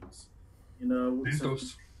teams.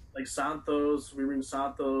 Santos. Like Santos, we bring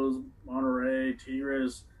Santos, Monterrey,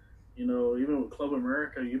 Tigres. Even with Club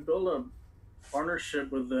America, you build a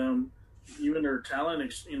partnership with them. Even their talent,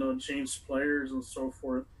 exchange players and so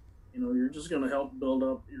forth. You're just going to help build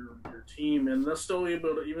up your team, and that's still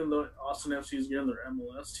able to, even though Austin FC is getting their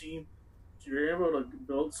MLS team, you're able to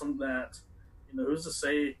build some of that. Who's to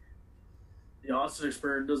say the Austin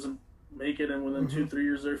Experiment doesn't make it, and within 2-3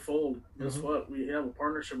 years they fold? Guess what? We have a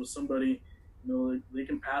partnership with somebody. They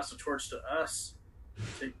can pass the torch to us,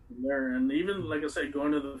 take from there. And even like I said,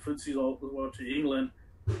 going to the footsies all the way to England,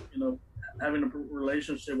 having a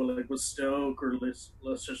relationship with Stoke or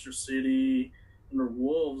Leicester City or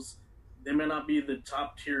Wolves, they may not be the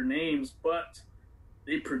top tier names, but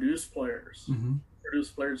they produce players.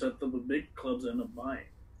 Produce players that the big clubs end up buying.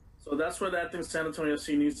 So that's what I think San Antonio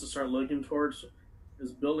FC needs to start looking towards,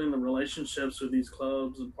 is building the relationships with these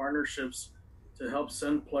clubs and partnerships to help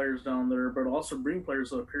send players down there, but also bring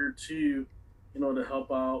players up here too, to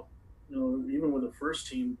help out, even with the first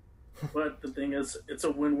team. But the thing is, it's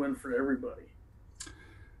a win-win for everybody.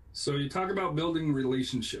 So you talk about building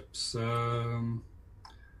relationships. I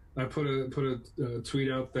put a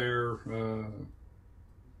tweet out there,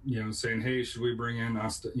 saying, hey, should we bring in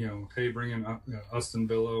Austin? Bring in Austin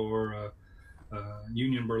Billow or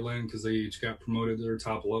Union Berlin, because they each got promoted to their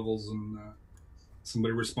top levels, and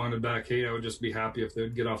somebody responded back, hey, I would just be happy if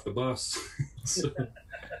they'd get off the bus. So,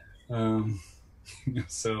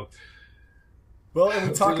 well, and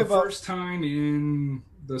we talk for the about first time in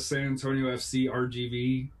the San Antonio FC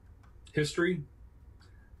RGV history,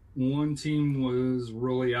 one team was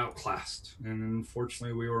really outclassed, and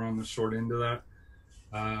unfortunately we were on the short end of that.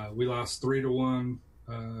 We lost 3-1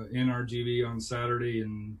 in RGV on Saturday,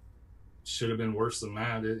 and should have been worse than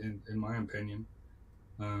that in my opinion.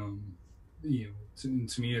 To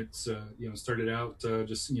me, it's started out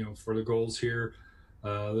just for the goals here.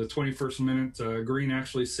 The 21st minute, Green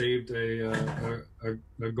actually saved a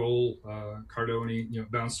goal.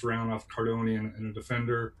 Cardoni, bounced around off Cardoni and a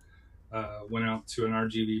defender. Went out to an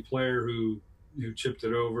RGV player who chipped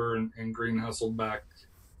it over, and Green hustled back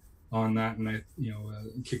on that, and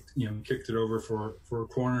kicked it over for a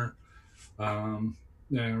corner.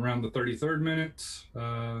 And around the 33rd minute,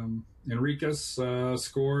 Enriquez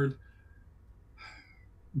scored.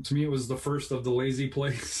 To me, it was the first of the lazy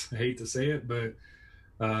plays. I hate to say it, but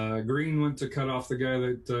Green went to cut off the guy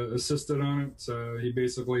that assisted on it. He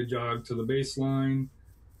basically jogged to the baseline.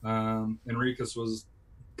 Enriquez was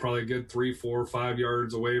probably a good 3, 4, 5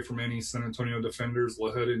 yards away from any San Antonio defenders.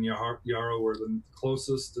 Lahood and Yarrow were the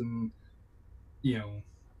closest, and you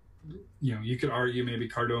could argue maybe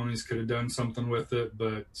Cardoni's could have done something with it,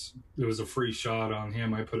 but it was a free shot on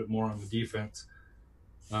him. I put it more on the defense.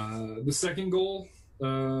 The second goal,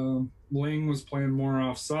 Ling was playing more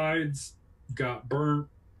off sides, got burnt,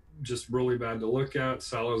 just really bad to look at.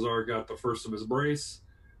 Salazar got the first of his brace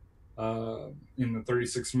in the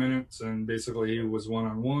 36 minutes, and basically he was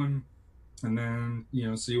one-on-one. And then,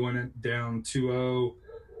 so you went down 2-0.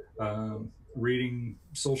 Reading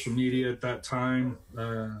social media at that time,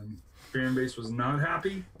 fan base was not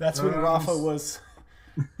happy. That's when Rafa was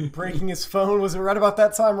breaking his phone. Was it right about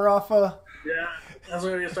that time, Rafa? Yeah, that's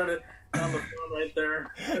when we started on the phone right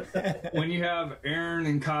there. When you have Aaron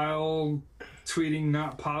and Kyle tweeting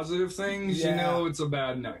not positive things, it's a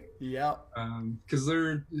bad night. Yeah. Because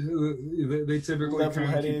they typically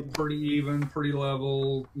kind of keep pretty even, pretty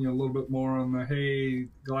level, a little bit more on the, hey,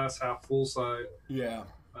 glass half full side. Yeah.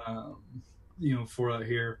 For that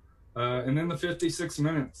here. And then the 56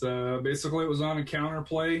 minutes, basically it was on a counter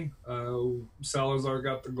play. Salazar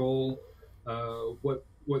got the goal. What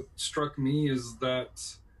struck me is that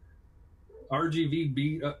RGV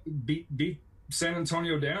beat San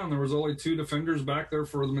Antonio down. There was only 2 defenders back there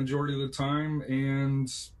for the majority of the time,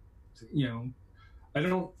 and I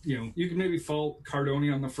don't, you can maybe fault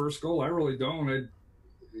Cardoni on the first goal. I really don't. And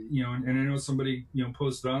I know somebody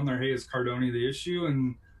posted on there, hey, is Cardoni the issue?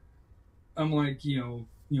 And I'm like,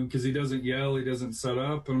 because he doesn't yell, he doesn't set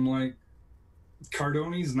up. And I'm like,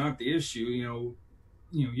 Cardoni's not the issue.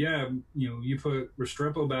 You put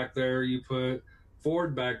Restrepo back there, you put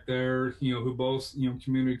Ford back there, who both,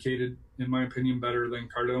 communicated, in my opinion, better than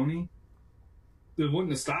Cardoni. It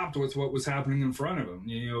wouldn't have stopped with what was happening in front of him.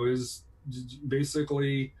 Is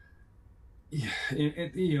basically,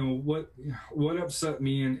 what upset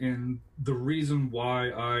me, and the reason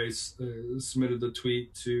why I submitted the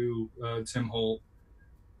tweet to Tim Holt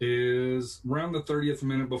is around the 30th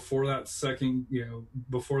minute before that second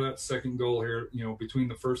goal here, between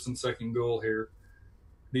the first and second goal here,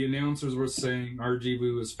 the announcers were saying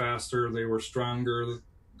RGV was faster, they were stronger.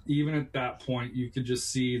 Even at that point, you could just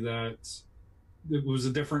see that it was a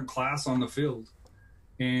different class on the field.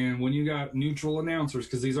 And when you got neutral announcers,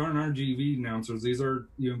 because these aren't RGV announcers, these are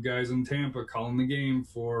guys in Tampa calling the game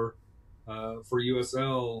for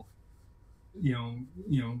USL,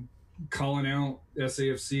 calling out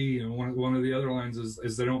SAFC. One of the other lines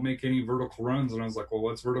is they don't make any vertical runs, and I was like, well,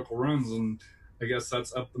 what's vertical runs? And I guess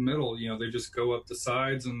that's up the middle. They just go up the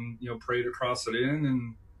sides and pray to cross it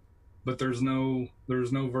in, but there's no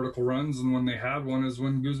vertical runs. And when they had one is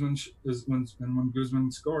when Guzman when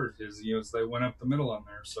Guzman scored his. They went up the middle on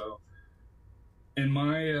there. So, in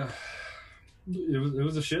my it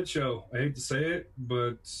was a shit show. I hate to say it,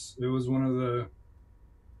 but it was one of the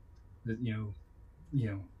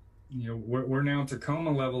we're now Tacoma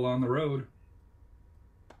level on the road.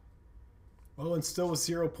 Well, and still with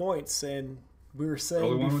 0 points, and we were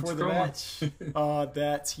saying before the match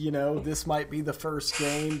that this might be the first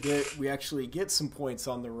game that we actually get some points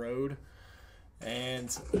on the road,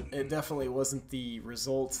 and it definitely wasn't the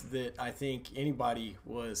result that I think anybody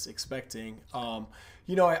was expecting. I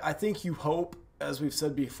think you hope as we've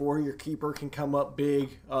said before, your keeper can come up big.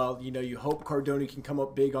 You hope Cardone can come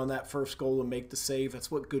up big on that first goal and make the save.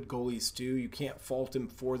 That's what good goalies do. You can't fault him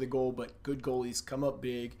for the goal, but good goalies come up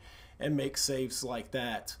big and make saves like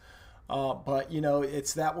that. But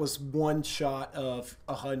that was one shot of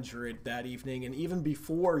 100 that evening, and even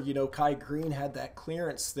before, Kai Green had that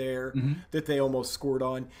clearance there that they almost scored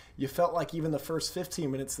on. You felt like even the first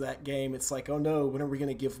 15 minutes of that game, it's like, oh no, when are we going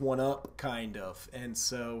to give one up, kind of. And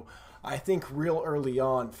so I think real early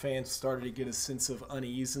on, fans started to get a sense of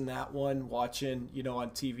unease in that one, watching, on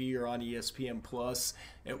TV or on ESPN Plus.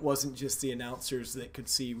 It wasn't just the announcers that could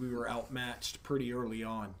see we were outmatched pretty early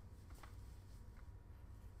on.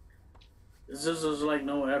 It's just there's like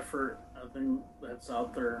no effort, I think, that's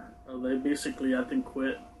out there. They basically, I think,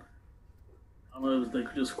 quit. I don't know if they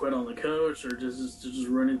just quit on the coach or just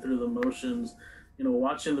running through the motions.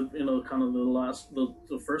 Watching the kind of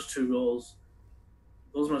the first two goals,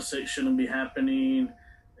 those mistakes shouldn't be happening.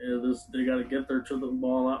 They got to get to the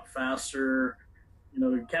ball out faster.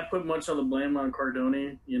 You can't put much of the blame on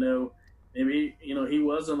Cardone. Maybe he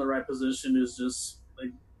was in the right position. Is just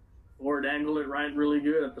like forward angle it right really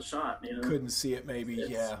good at the shot. Couldn't see it. Maybe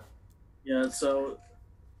yeah. So,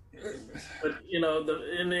 but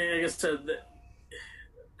like I said,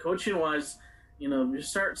 coaching wise, you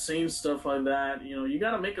start seeing stuff like that. You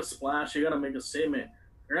got to make a splash. You got to make a statement.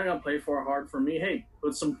 You're not gonna play for hard for me. Hey,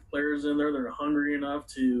 put some players in there that are hungry enough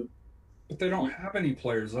to. But they don't have any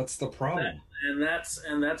players. That's the problem. That's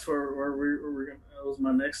where we're gonna. That was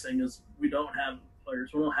my next thing is we don't have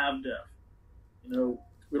players. We don't have depth.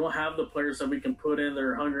 We don't have the players that we can put in that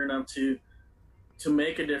are hungry enough to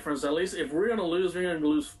make a difference. At least if we're gonna lose, we're gonna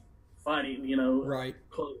lose fighting. Right.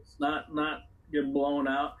 Close, not get blown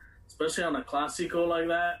out. Especially on a Classico like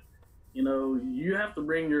that. You have to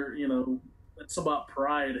bring your. It's about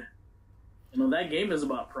pride. That game is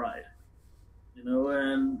about pride.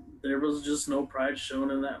 And there was just no pride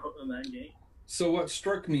shown in that game. So what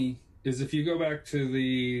struck me is if you go back to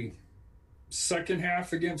the second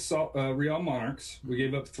half against Real Monarchs, we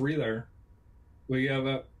gave up 3 there. We gave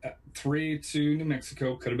up 3 to New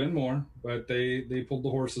Mexico. Could have been more, but they pulled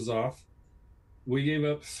the horses off. We gave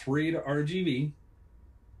up 3 to RGV.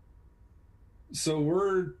 So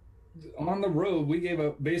we're on the road. We gave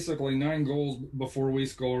up basically 9 goals before we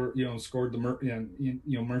scored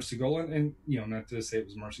the mercy goal, and not to say it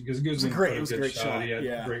was mercy because Guzman put a good shot. He had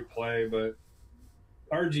a great play, but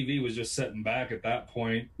RGV was just sitting back at that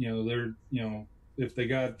point. They're if they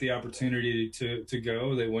got the opportunity to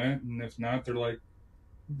go, they went, and if not, they're like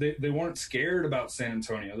they weren't scared about San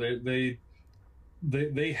Antonio. They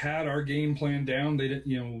had our game plan down. They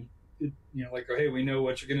didn't like, oh, hey, we know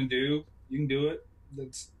what you're gonna do. You can do it.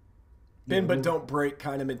 That's bend but don't break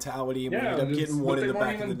kind of mentality, and we ended up getting one in the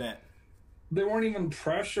back of the net. They weren't even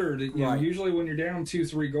pressured. Right. Usually when you're down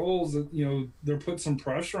 2-3 goals, they're put some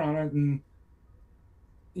pressure on it, and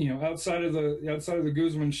outside of the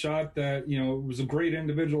Guzman shot, that it was a great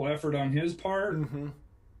individual effort on his part. Mm-hmm.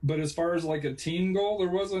 But as far as like a team goal, there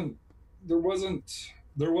wasn't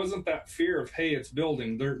that fear of, hey, it's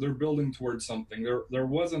building. They're building towards something. There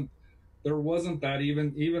wasn't that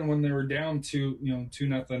even when they were down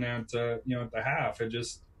 2-0 at the half. It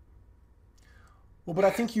just. Well, but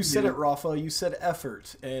I think you said it, Rafa. You said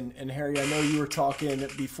effort, and Harry, I know you were talking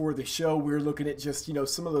before the show. We were looking at just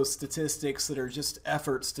some of those statistics that are just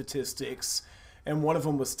effort statistics, and one of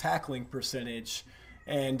them was tackling percentage.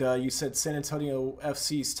 And you said San Antonio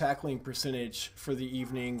FC's tackling percentage for the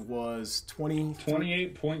evening was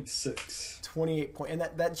 28.6. 28 point, and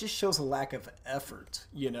that just shows a lack of effort,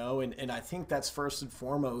 and I think that's first and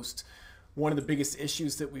foremost one of the biggest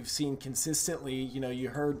issues that we've seen consistently. You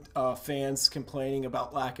heard fans complaining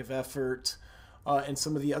about lack of effort in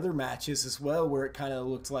some of the other matches as well, where it kind of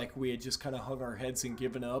looked like we had just kind of hung our heads and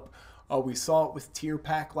given up. We saw it with Tier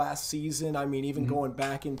Pack last season. I mean, even going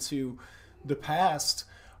back into the past,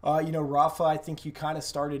 Rafa, I think you kind of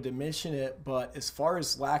started to mention it, but as far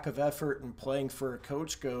as lack of effort and playing for a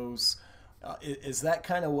coach goes, is that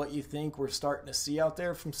kind of what you think we're starting to see out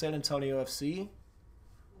there from San Antonio FC?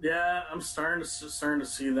 Yeah, I'm starting to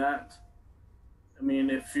see that. I mean,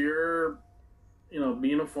 if you're,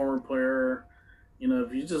 being a former player,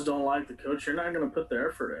 if you just don't like the coach, you're not going to put the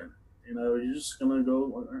effort in. You're just going to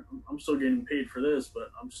go, I'm still getting paid for this, but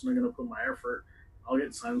I'm just not going to put my effort. I'll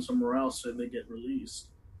get signed somewhere else so they get released.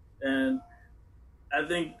 And I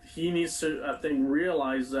think he needs to,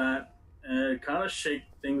 realize that and kind of shake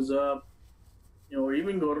things up.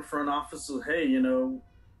 Even go to front office and, hey,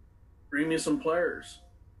 bring me some players.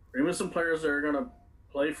 Bring me some players that are going to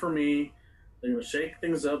play for me. They're going to shake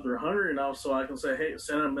things up. They're hungry enough so I can say, hey,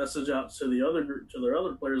 send a message out to the other group, to their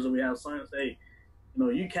other players that we have signed. Say, hey,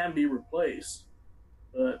 you can be replaced.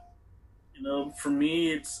 But for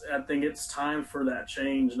me, I think it's time for that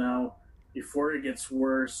change now before it gets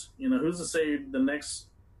worse. Who's to say the next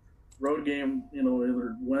road game,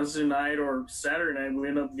 either Wednesday night or Saturday night, we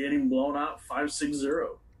end up getting blown out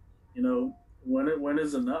 5-6-0. When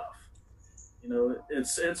is enough?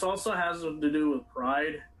 It's also has to do with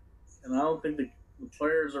pride, and I don't think the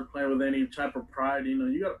players are playing with any type of pride.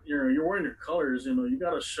 You're wearing your colors. You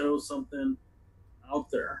got to show something out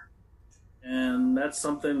there, and that's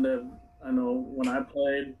something that I know when I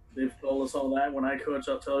played, they've told us all that. When I coach,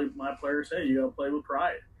 I'll tell my players, hey, you got to play with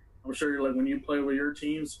pride. I'm sure you're like when you play with your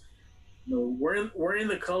teams, wearing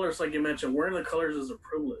the colors, like you mentioned, wearing the colors is a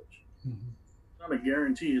privilege. Mm-hmm. It's not a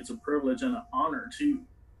guarantee. It's a privilege and an honor too.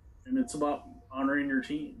 And it's about honoring your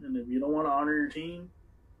team. And if you don't want to honor your team,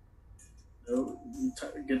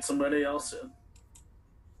 get somebody else in.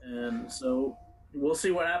 And so we'll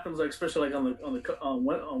see what happens, like especially like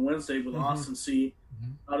on Wednesday with mm-hmm. Austin. See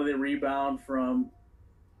how do they rebound from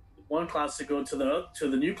one Classico to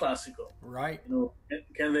the new Classico? Right.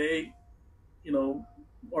 Can they,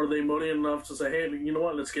 are they motivated enough to say, hey, you know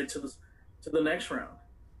what? Let's get to the next round.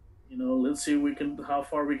 Let's see how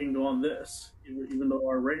far we can go on this, even though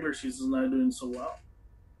our regular season is not doing so well.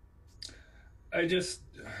 I just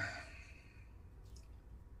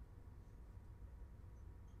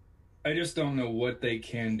don't know what they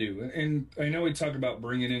can do. And I know we talk about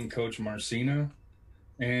bringing in Coach Marcina,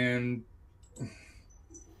 and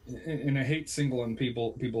I hate singling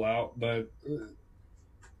people out, but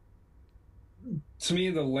to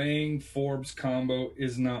me, the Lang-Forbes combo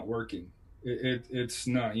is not working. It's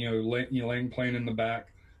not. Lang playing in the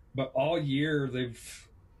back, but all year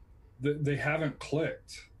they haven't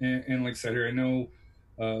clicked. And like I said here, I know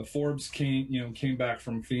Forbes came back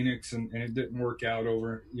from Phoenix and it didn't work out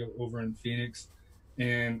over in Phoenix.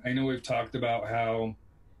 And I know we've talked about how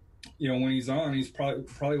when he's on, he's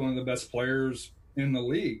probably one of the best players in the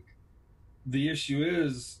league. The issue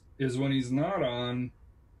is when he's not on,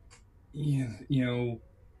 he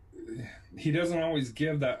doesn't always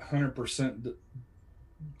give that 100%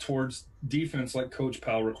 towards defense like Coach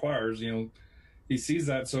Powell requires. He sees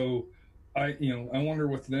that. So I wonder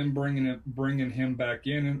with them bringing him back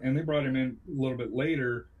in, and they brought him in a little bit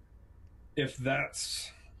later, if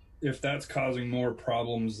that's causing more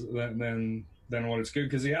problems than what it's good,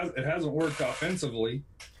 because it hasn't worked offensively.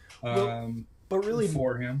 But really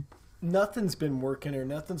for him, nothing's been working or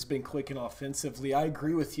nothing's been clicking offensively. I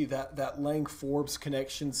agree with you that Lang-Forbes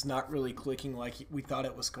connection's not really clicking like we thought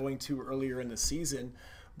it was going to earlier in the season.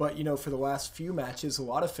 But, for the last few matches, a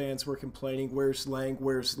lot of fans were complaining, where's Lang,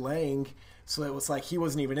 where's Lang? So it was like he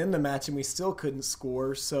wasn't even in the match and we still couldn't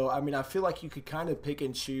score. So, I feel like you could kind of pick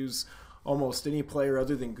and choose almost any player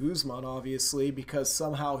other than Guzman, obviously, because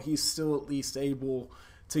somehow he's still at least able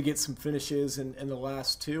to get some finishes in the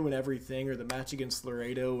last two and everything, or the match against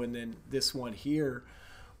Laredo and then this one here.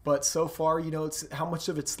 But so far, it's how much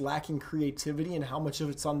of it's lacking creativity and how much of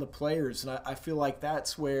it's on the players. And I feel like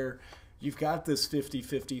that's where you've got this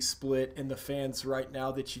 50-50 split in the fans right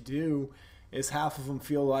now that you do, is half of them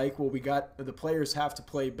feel like, well, the players have to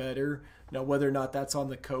play better. Now, whether or not that's on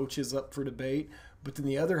the coach is up for debate. But then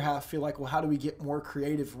the other half feel like, well, how do we get more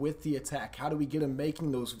creative with the attack? How do we get them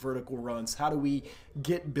making those vertical runs? How do we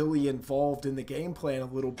get Billy involved in the game plan a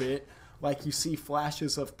little bit? Like you see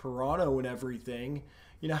flashes of Pirano and everything.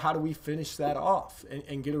 How do we finish that off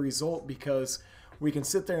and get a result? Because we can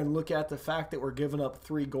sit there and look at the fact that we're giving up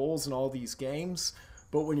 3 goals in all these games,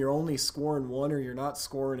 but when you're only scoring 1 or you're not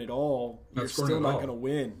scoring at all, you're still not going to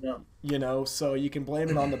win. Yeah. So you can blame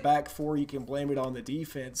it on the back four, you can blame it on the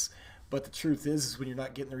defense. But the truth is when you're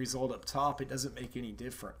not getting the result up top, it doesn't make any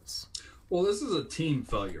difference. Well, this is a team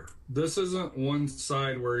failure. This isn't one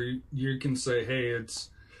side where you can say, hey, it's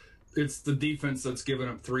the defense that's given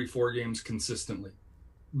up 3-4 games consistently.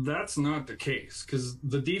 That's not the case, because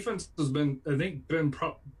the defense has been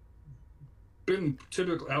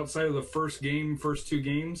typically outside of the first 2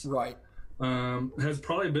 games, right? Has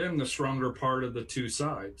probably been the stronger part of the two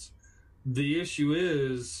sides. The issue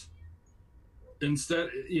is, instead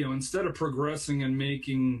of progressing and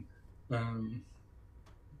making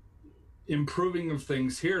improving of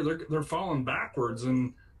things here, they're falling backwards.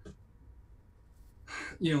 And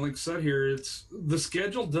like I said here, it's the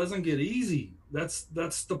schedule doesn't get easy. That's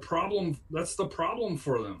the problem. That's the problem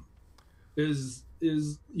for them. Is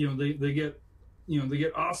they get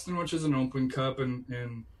Austin, which is an Open Cup,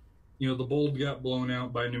 and the Bold got blown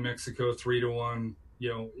out by New Mexico 3-1.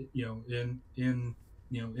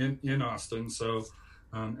 In Austin, so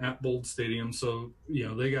at Bold Stadium, so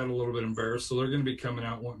they got a little bit embarrassed, so they're going to be coming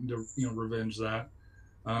out wanting to revenge that.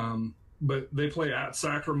 but they play at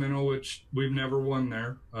Sacramento, which we've never won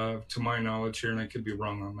there, to my knowledge here, and I could be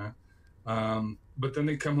wrong on that. But then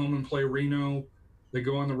they come home and play Reno. They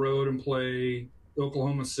go on the road and play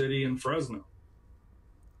Oklahoma City and Fresno.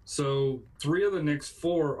 So 3 of the next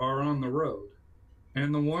 4 are on the road.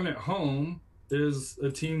 And the one at home is a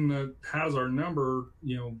team that has our number,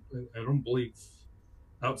 I don't believe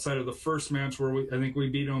outside of the first match where I think we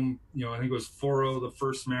beat them, I think it was 4-0 the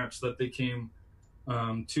first match that they came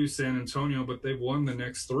to San Antonio, but they've won the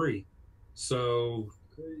next 3. So,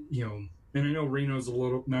 and I know Reno's a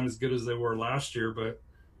little not as good as they were last year, but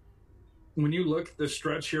when you look at the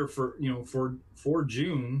stretch here for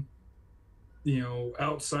June,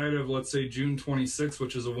 outside of, let's say, June 26th,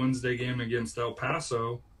 which is a Wednesday game against El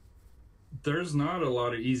Paso, there's not a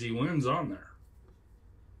lot of easy wins on there.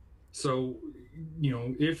 So,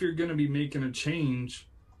 if you're going to be making a change,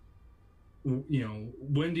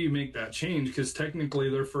 when do you make that change? Because technically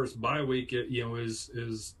their first bye week,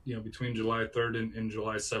 is between July 3rd and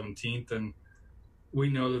July 17th. And we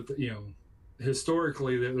know that,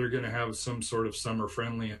 historically that they're going to have some sort of summer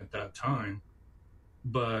friendly at that time.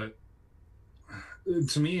 But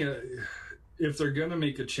to me, if they're going to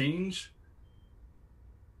make a change,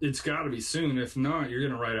 it's got to be soon. If not, you're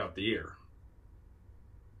going to ride out the year.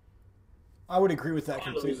 I would agree with that The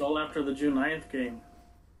completely. result after the June 9th game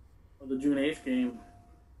or the June 8th game,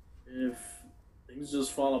 if things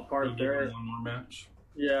just fall apart there. One more match.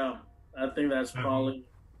 Yeah, I think that's probably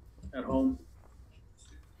at home.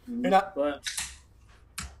 But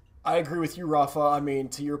I agree with you, Rafa. I mean,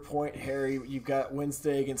 to your point, Harry, you've got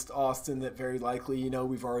Wednesday against Austin that very likely,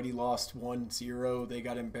 we've already lost 1-0. They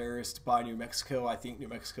got embarrassed by New Mexico. I think New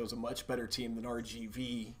Mexico is a much better team than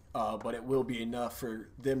RGV, but it will be enough for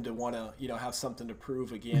them to want to, have something to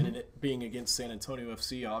prove again. And it being against San Antonio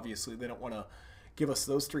FC, obviously, they don't want to give us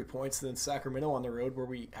those 3 points. And then Sacramento on the road where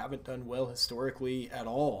we haven't done well historically at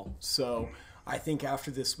all. So I think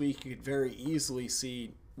after this week, you could very easily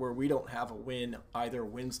see where we don't have a win either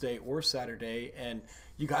Wednesday or Saturday, and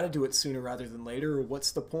you got to do it sooner rather than later.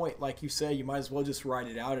 What's the point? Like you say, you might as well just ride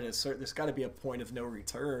it out at a certain. There's got to be a point of no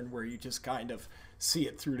return where you just kind of see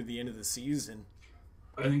it through to the end of the season.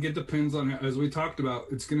 I think it depends on, as we talked about,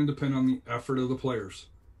 it's going to depend on the effort of the players.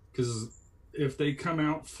 Because if they come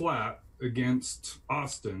out flat against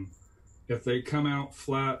Austin, if they come out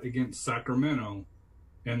flat against Sacramento,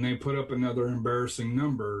 and they put up another embarrassing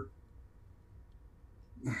number.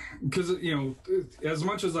 Because, as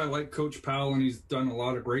much as I like Coach Powell and he's done a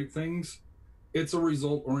lot of great things, it's a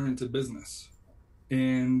result-oriented business.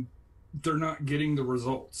 And they're not getting the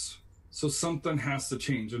results. So something has to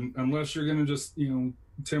change. And unless you're going to just,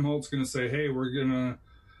 Tim Holt's going to say, hey, we're going to,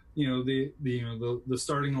 the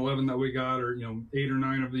starting 11 that we got, or, 8 or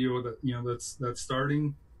 9 of the, that's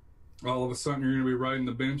starting, all of a sudden you're going to be riding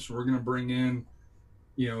the bench and we're going to bring in,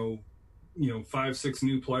 5-6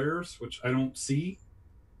 new players, which I don't see.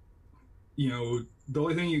 The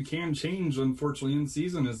only thing you can change, unfortunately, in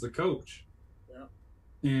season is the coach. Yeah.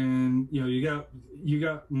 And you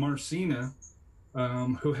got Marcina,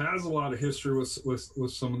 who has a lot of history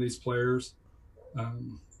with some of these players.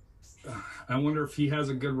 I wonder if he has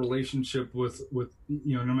a good relationship with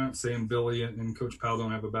and I'm not saying Billy and Coach Powell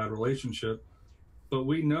don't have a bad relationship, but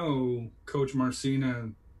we know Coach Marcina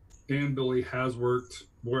and Billy has worked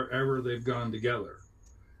wherever they've gone together.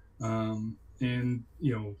 And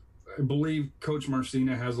I believe Coach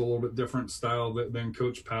Marcina has a little bit different style than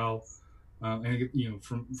Coach Powell. And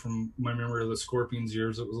from my memory of the Scorpions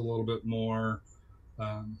years, it was a little bit more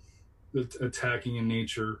attacking in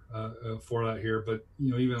nature for that here. But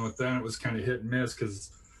even with that, it was kind of hit and miss,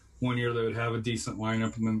 because one year they would have a decent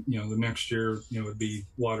lineup, and then the next year it would be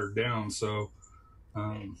watered down. So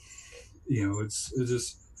it's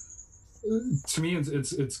just, to me,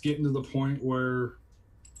 it's getting to the point where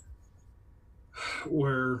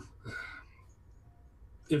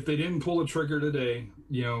if they didn't pull the trigger today,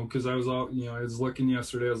 because I was looking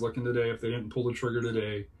yesterday, I was looking today. If they didn't pull the trigger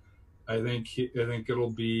today, I think it'll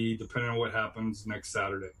be depending on what happens next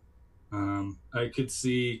Saturday. I could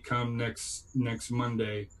see come next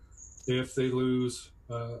Monday, if they lose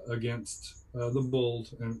against the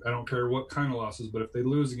Bold, and I don't care what kind of losses, but if they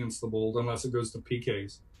lose against the Bold, unless it goes to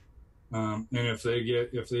PKs, and if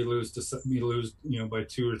they lose by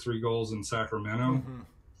 2 or 3 goals in Sacramento, mm-hmm.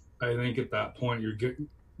 I think at that point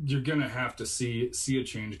you're gonna have to see a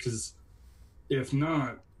change, because if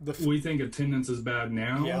not, we think attendance is bad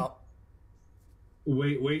now. Yeah.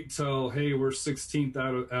 Wait till, hey, we're 16th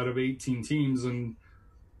out of 18 teams, and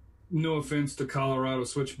no offense to Colorado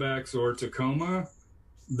Switchbacks or Tacoma,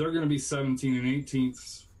 they're going to be 17 and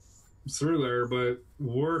 18th through there, but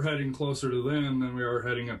we're heading closer to them than we are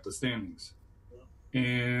heading up the standings.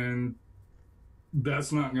 And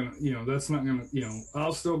that's not gonna,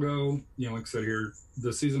 I'll still go, like I said here,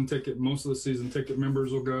 most of the season ticket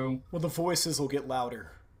members will go. Well, the voices will get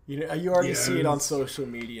louder. You already see it on social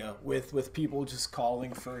media with people just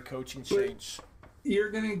calling for a coaching change. You're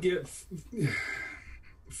gonna get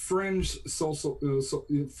fringe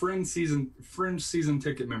season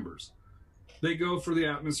ticket members. They go for the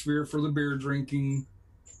atmosphere, for the beer drinking,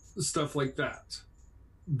 stuff like that.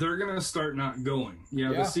 They're going to start not going.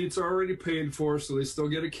 The seats are already paid for, so they still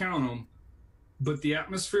get to count them. But the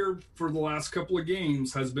atmosphere for the last couple of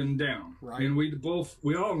games has been down. Right. And we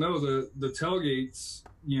all know the tailgates,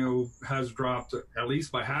 has dropped at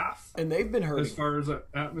least by half. And they've been hurting. As far as the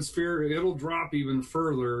atmosphere, it'll drop even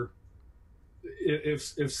further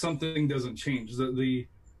if something doesn't change.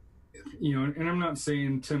 And I'm not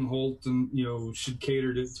saying Tim Holt should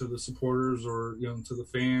cater it to the supporters or to the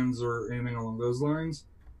fans or anything along those lines.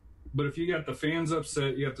 But if you got the fans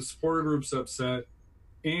upset, you got the supporter groups upset,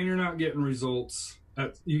 and you're not getting results,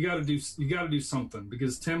 you got to do something,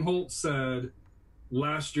 because Tim Holt said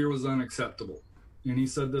last year was unacceptable, and he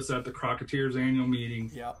said this at the Crocketeers annual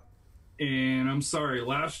meeting. Yeah. And I'm sorry,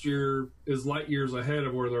 last year is light years ahead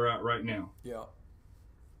of where they're at right now. Yeah.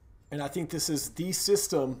 And I think this is the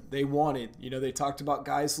system they wanted. They talked about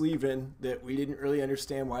guys leaving that we didn't really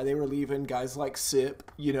understand why they were leaving. Guys like Sip,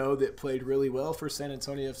 that played really well for San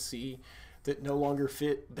Antonio FC, that no longer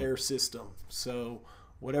fit their system. So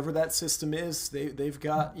whatever that system is, they've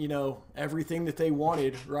got, everything that they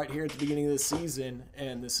wanted right here at the beginning of the season,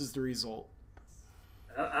 and this is the result.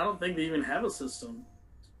 I don't think they even have a system,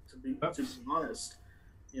 to be honest.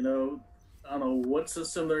 I don't know what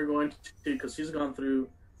system they're going to, because he's gone through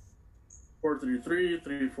 4-3-3,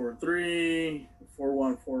 3-4-3,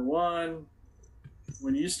 4-1-4-1.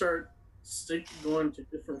 When you start going to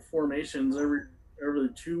different formations every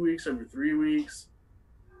 2 weeks, every 3 weeks,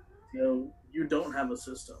 you don't have a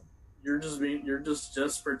system. You're just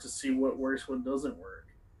desperate to see what works, what doesn't work.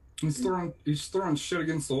 He's throwing shit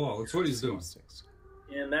against the wall. That's what he's doing.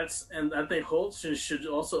 And I think Holt should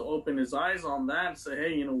also open his eyes on that and say,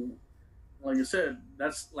 hey, like I said,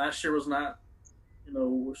 last year was not.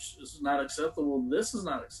 This is not acceptable. This is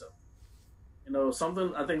not acceptable.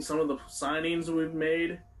 I think some of the signings we've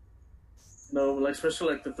made,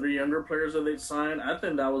 especially like the 3 younger players that they signed, I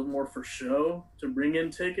think that was more for show to bring in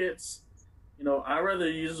tickets. I'd rather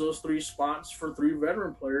use those 3 spots for 3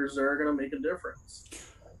 veteran players that are going to make a difference.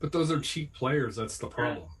 But those are cheap players. That's the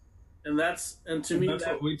problem. And that's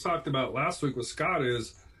what we talked about last week with Scott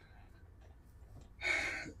is,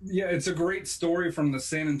 it's a great story from the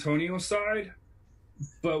San Antonio side.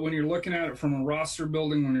 But when you're looking at it from a roster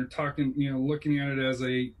building, when you're talking, looking at it as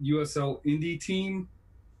a USL indie team,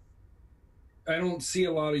 I don't see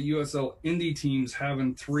a lot of USL indie teams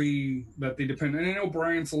having 3 that they depend on. And I know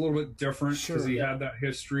Bryant's a little bit different because he had that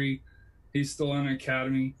history. He's still in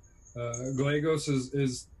academy. Gallegos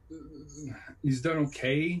is he's done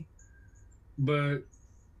okay, but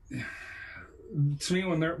to me,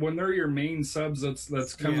 when they're your main subs,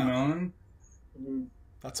 that's coming on.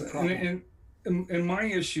 That's a problem. And my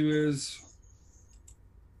issue is,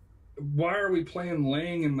 why are we playing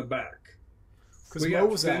Lang in the back? We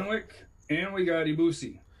got Fenwick and we got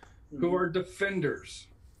Ibusi, who are defenders.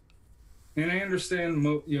 And I understand,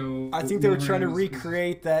 I think they were trying to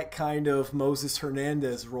recreate that kind of Moses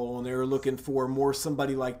Hernandez role, and they were looking for more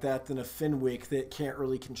somebody like that than a Fenwick that can't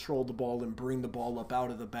really control the ball and bring the ball up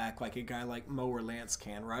out of the back like a guy like Mo or Lance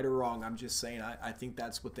can. Right or wrong, I'm just saying I think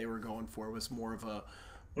that's what they were going for, was more of a...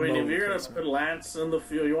 if you're going to put Lance in the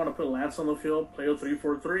field, you want to put Lance on the field, play a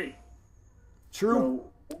 3-4-3. True.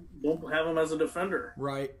 Don't have him as a defender.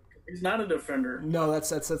 Right. He's not a defender. No,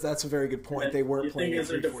 that's a very good point. They weren't playing. You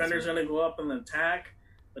think a defender's going to go up and attack,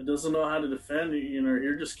 but doesn't know how to defend?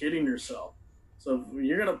 You're just kidding yourself. So if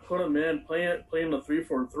you're going to put him in, play in the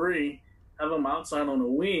 3-4-3, have him outside on a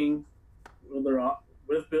wing, whether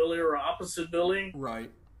with Billy or opposite Billy. Right.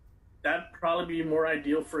 That'd probably be more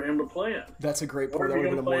ideal for him to play in. That's a great point. Or you're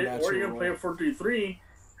going to play a 4-3-3,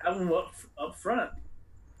 have him up front,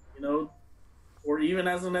 or even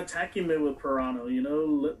as an attacking mid with Pirano,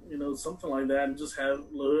 something like that, and just have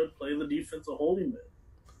Lud play the defensive holding mid.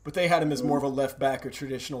 But they had him as more of a left back, a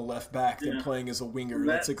traditional left back, than playing as a winger.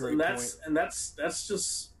 That's a great point. And that's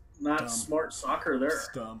just not smart soccer there. It's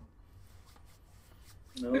dumb.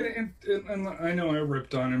 And I know I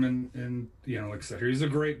ripped on him, and like I said, he's a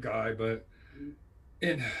great guy, but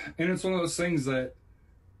it's one of those things that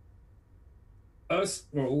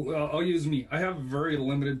I'll use me. I have very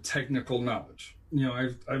limited technical knowledge.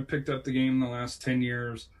 I've picked up the game in the last 10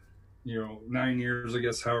 years, 9 years, I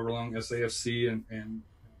guess, however long SAFC and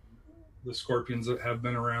the Scorpions have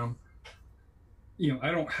been around.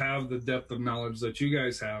 I don't have the depth of knowledge that you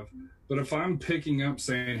guys have, but if I'm picking up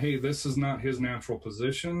saying, hey, this is not his natural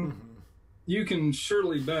position, you can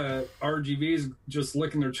surely bet RGV's just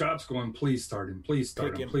licking their chops going, please start him, please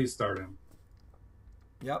start him, please start him.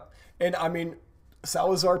 Yep. And I mean,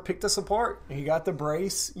 Salazar picked us apart. He got the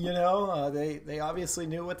brace, they obviously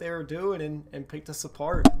knew what they were doing and picked us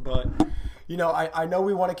apart. But, I know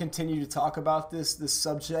we want to continue to talk about this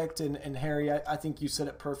subject. And Harry, I think you said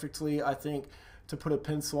it perfectly. I think to put a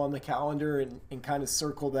pencil on the calendar and kind of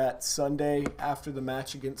circle that Sunday after the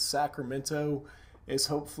match against Sacramento is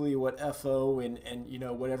hopefully what FO and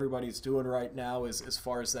what everybody's doing right now is as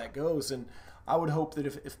far as that goes. And I would hope that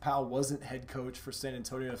if Powell wasn't head coach for San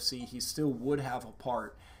Antonio FC, he still would have a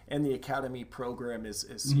part in the academy program as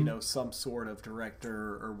some sort of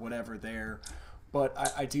director or whatever there. But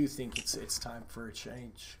I do think it's time for a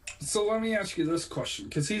change. So let me ask you this question,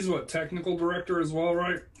 because he's technical director as well,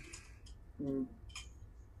 right? Do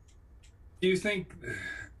you think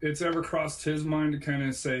it's ever crossed his mind to kind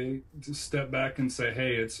of to step back and say,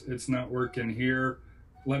 hey, it's not working here.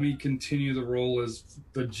 Let me continue the role as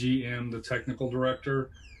the GM, the technical director?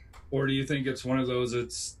 Or do you think it's one of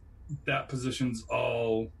those, that position's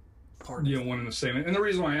all one and the same? And the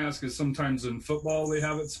reason why I ask is sometimes in football they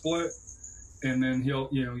have it split, and then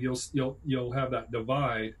you'll have that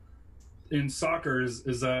divide. In soccer, is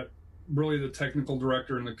that really the technical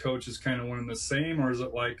director and the coach is kind of one and the same, or is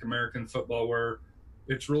it like American football where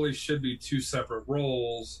it really should be two separate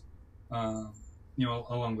roles,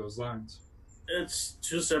 along those lines? It's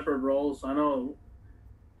two separate roles. I know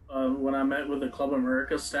when I met with the Club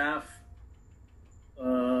America staff,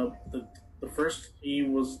 the first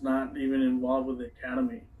team was not even involved with the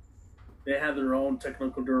academy. They had their own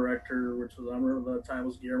technical director, which was, I remember at the time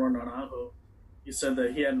was Guillermo Naranjo. He said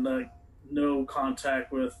that he had no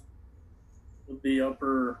contact with the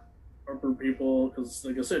upper people, because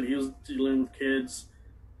like I said, he was dealing with kids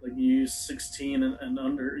like U16 and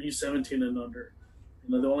under, U17 and under.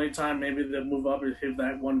 The only time maybe they move up is if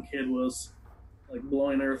that one kid was like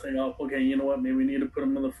blowing everything up. Okay, you know what? Maybe we need to put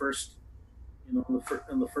him in the first,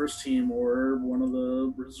 in the first team or one of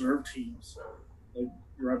the reserve teams, like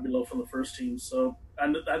right below from the first team. So,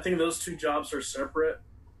 and I think those two jobs are separate.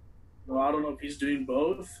 I don't know if he's doing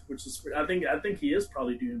both, which is I think he is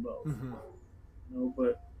probably doing both.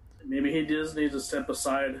 But maybe he does need to step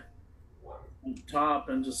aside on top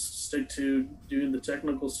and just stick to doing the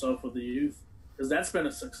technical stuff with the youth, because that's been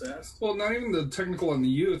a success. Well, not even the technical and the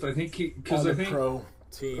youth. I think pro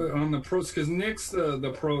team on the pros, because Nick's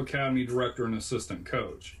the pro academy director and assistant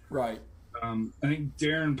coach. Right. I think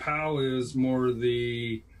Darren Powell is more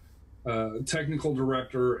the technical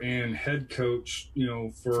director and head coach.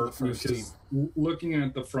 For the first team. Looking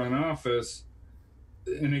at the front office.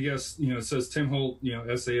 And I guess, it says Tim Holt,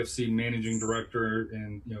 SAFC managing director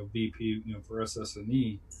and, VP, for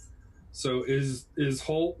SSNE. So is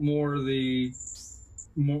Holt more the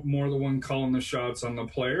one calling the shots on the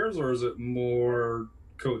players, or is it more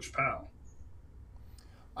Coach Powell?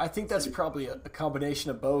 I think that's probably a combination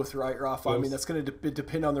of both, right, Rafa? I mean, that's going to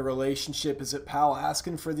depend on the relationship. Is it Powell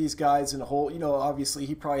asking for these guys, and Holt, obviously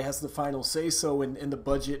he probably has the final say-so in the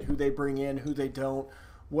budget, who they bring in, who they don't,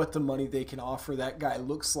 what the money they can offer that guy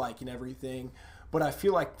looks like and everything. But I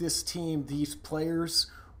feel like this team, these players,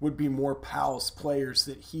 would be more Powell's players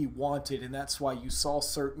that he wanted, and that's why you saw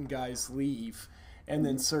certain guys leave and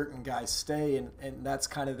then certain guys stay, and that's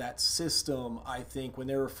kind of that system, I think, when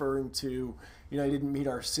they're referring to, he didn't meet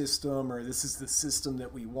our system, or this is the system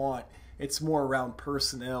that we want. It's more around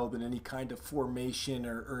personnel than any kind of formation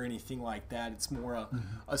or anything like that. It's more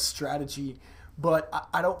a strategy. But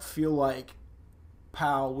I don't feel like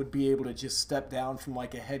Powell would be able to just step down from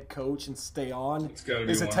like a head coach and stay on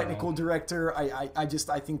as a technical director.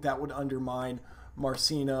 I think that would undermine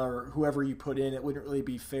Marcina or whoever you put in. It wouldn't really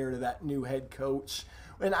be fair to that new head coach,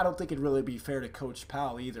 and I don't think it'd really be fair to Coach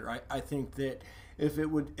Powell either. I think that if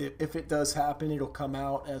it does happen, it'll come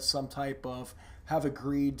out as some type of have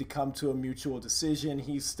agreed to come to a mutual decision.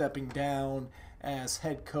 He's stepping down as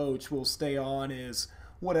head coach, will stay on as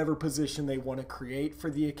whatever position they want to create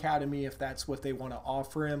for the academy, if that's what they want to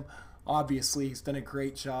offer him. Obviously, he's done a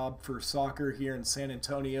great job for soccer here in San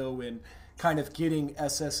Antonio and kind of getting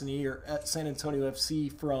SSNE or San Antonio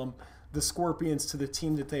FC from the Scorpions to the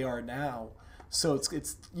team that they are now. So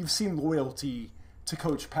it's you've seen loyalty to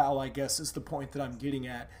Coach Powell, I guess, is the point that I'm getting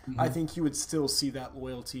at. I think you would still see that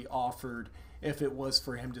loyalty offered if it was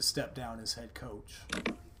for him to step down as head coach.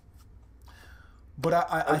 But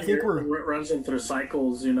I think it runs in through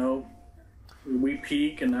cycles, we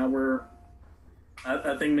peak, and now we're.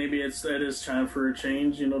 I think maybe it is time for a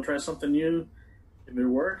change. Try something new. If it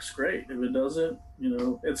works, great. If it doesn't,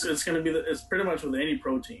 it's going to be. It's pretty much with any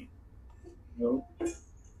protein. Whoever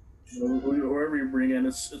you bring in,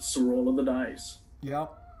 it's the roll of the dice. Yeah.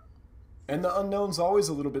 And the unknown's always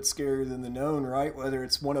a little bit scarier than the known, right? Whether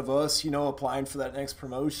it's one of us, applying for that next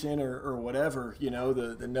promotion or whatever,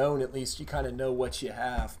 the known, at least you kind of know what you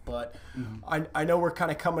have. But I know we're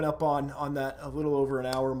kind of coming up on that a little over an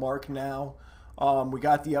hour mark now. We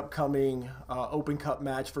got the upcoming Open Cup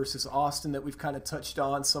match versus Austin that we've kind of touched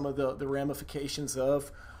on some of the ramifications of.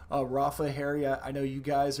 Rafa, Harry, I know you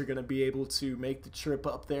guys are going to be able to make the trip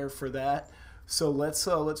up there for that. So let's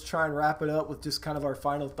try and wrap it up with just kind of our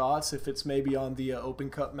final thoughts, if it's maybe on the Open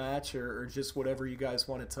Cup match or just whatever you guys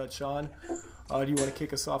want to touch on. Do you want to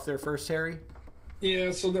kick us off there first, Harry?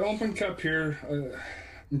 Yeah, so the Open Cup here,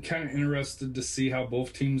 I'm kind of interested to see how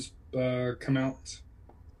both teams come out.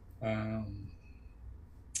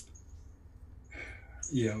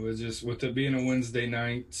 It's just with it being a Wednesday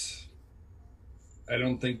night, I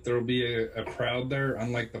don't think there'll be a crowd there,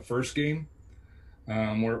 unlike the first game,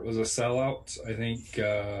 where it was a sellout. I think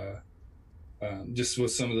just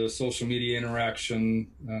with some of the social media interaction,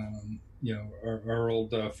 our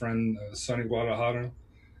old friend Sonny Guadalajara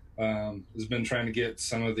has been trying to get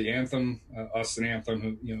some of the anthem, Austin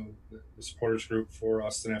Anthem, the supporters group for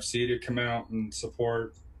Austin FC to come out and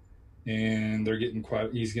support, and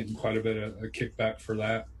he's getting quite a bit of a kickback for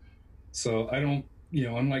that. So I don't.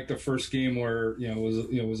 Unlike the first game where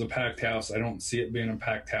it was a packed house, I don't see it being a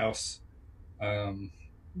packed house.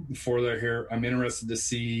 Before they're here, I'm interested to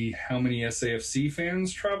see how many SAFC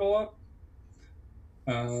fans travel up.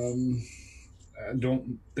 I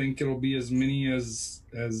don't think it'll be as many as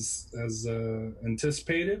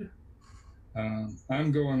anticipated.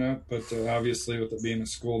 I'm going up, but obviously with it being a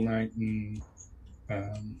school night and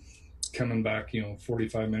coming back,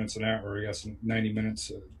 45 minutes an hour, I guess 90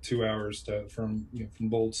 minutes, 2 hours from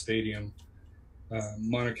Bold Stadium.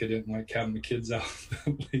 Monica didn't like having the kids out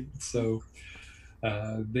that late, so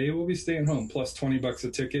they will be staying home. Plus $20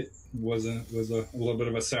 a ticket was a little bit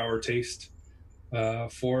of a sour taste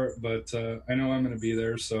for it, but I know I'm going to be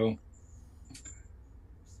there. So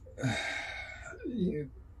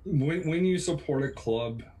when you support a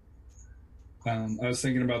club, I was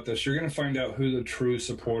thinking about this. You're going to find out who the true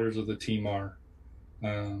supporters of the team are,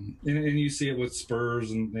 and you see it with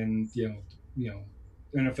Spurs and NFL.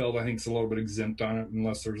 I think is a little bit exempt on it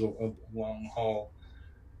unless there's a long haul.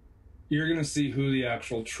 You're going to see who the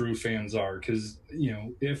actual true fans are, because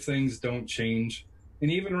if things don't change,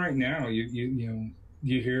 and even right now, you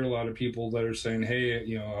hear a lot of people that are saying, "Hey,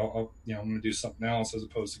 I'm going to do something else," as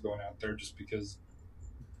opposed to going out there just because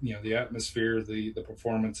the atmosphere, the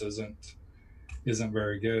performance isn't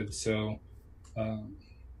very good. So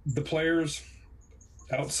the players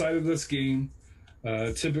outside of this game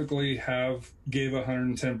typically gave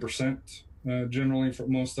 110% generally for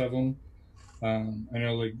most of them. I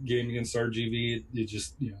know the game against RGV, it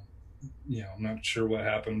just I'm not sure what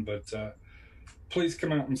happened, but please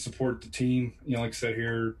come out and support the team. Like I said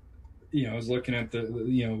here, I was looking at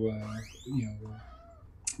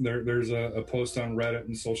there's a post on Reddit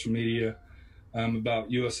and social media about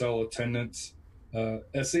USL attendance.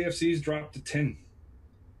 SAFC's dropped to 10.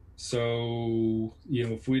 So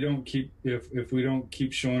if we don't keep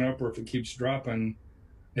showing up, or if it keeps dropping,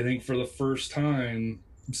 I think for the first time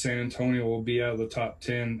San Antonio will be out of the top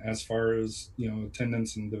 10 as far as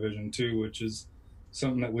attendance in Division 2, which is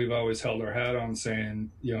something that we've always held our hat on,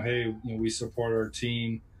 saying hey, we support our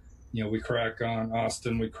team. We crack on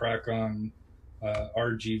Austin, we crack on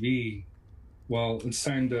RGV. Well, it's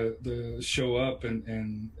time to show up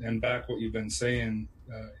and back what you've been saying,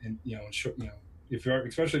 and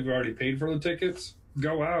especially if you already paid for the tickets,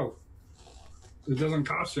 go out. It doesn't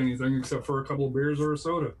cost you anything except for a couple of beers or a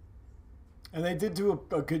soda. And they did do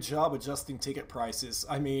a good job adjusting ticket prices.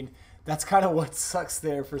 I mean, that's kind of what sucks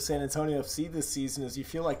there for San Antonio FC this season, is you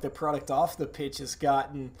feel like the product off the pitch has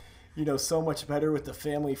gotten so much better with the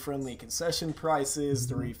family-friendly concession prices,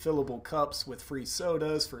 the refillable cups with free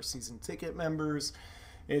sodas for season ticket members.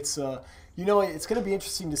 It's it's going to be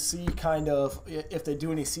interesting to see kind of if they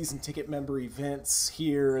do any season ticket member events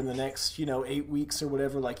here in the next 8 weeks or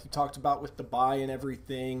whatever, like you talked about with the buy and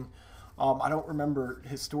everything. I don't remember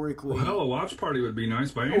historically. Well, hell, a watch party would be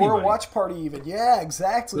nice by anybody. Or a watch party even. Yeah,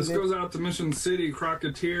 exactly. This goes out to Mission City,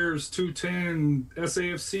 Crocketeers, 210,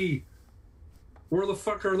 SAFC. Where the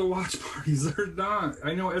fuck are the watch parties? They're not.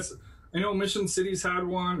 I know Mission City's had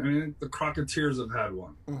one, and I think the Crocketeers have had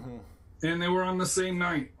one. Mm-hmm. And they were on the same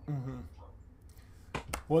night. Mm-hmm.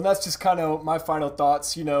 Well, that's just kind of my final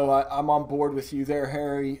thoughts. I'm on board with you there,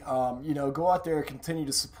 Harry. Go out there and continue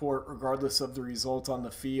to support regardless of the result on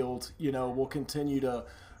the field. We'll continue to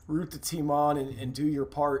root the team on and do your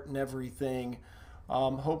part and everything.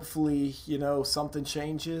 Hopefully, something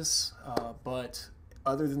changes. But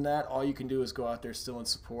other than that, all you can do is go out there still and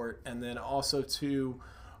support. And then also, too,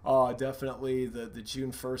 definitely the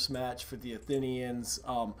June 1st match for the Athenians.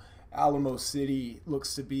 Alamo City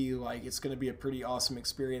looks to be like it's going to be a pretty awesome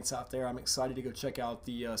experience out there. I'm excited to go check out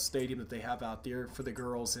the stadium that they have out there for the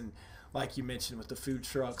girls, and like you mentioned with the food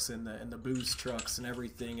trucks and the booze trucks and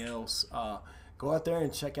everything else. Go out there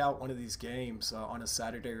and check out one of these games on a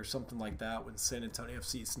Saturday or something like that when San Antonio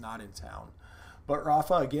FC is not in town. But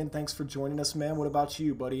Rafa, again, thanks for joining us, man. What about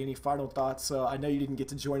you, buddy? Any final thoughts? I know you didn't get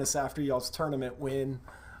to join us after y'all's tournament win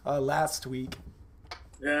last week.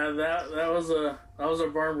 Yeah, that was a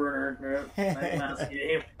barn burner that last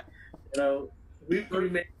game. We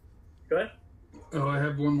made. Go ahead. Oh, I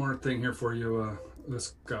have one more thing here for you,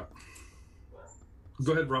 Scott.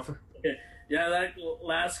 Go ahead, Rafa. Okay. Yeah, that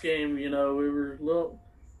last game, we were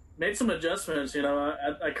made some adjustments.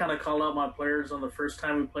 I kind of called out my players on the first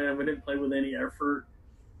time we played. We didn't play with any effort.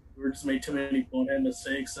 We just made too many bonehead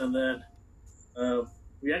mistakes, and then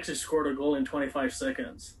we actually scored a goal in 25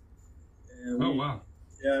 seconds. And wow.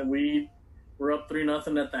 Yeah, we were up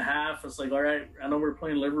 3-0 at the half. It's like, all right, I know we're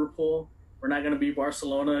playing Liverpool. We're not going to be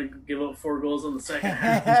Barcelona, give up 4 goals in the second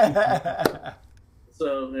half.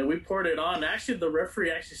 So we poured it on. Actually, the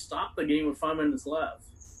referee stopped the game with 5 minutes left.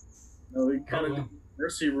 We kind of did the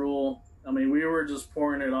mercy rule. We were just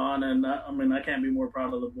pouring it on, and I can't be more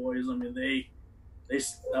proud of the boys. That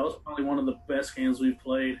was probably one of the best games we've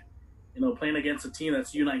played. Playing against a team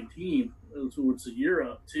that's U19, it's a year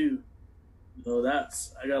up too. I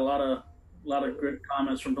got a lot of good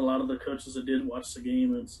comments from a lot of the coaches that did watch the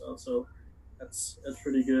game and stuff. So that's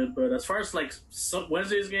pretty good. But as far as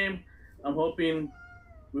Wednesday's game, I'm hoping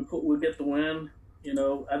we get the win.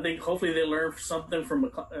 I think hopefully they learn something from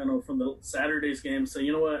the Saturday's game. Say,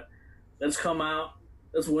 you know what, let's come out,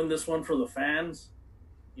 let's win this one for the fans.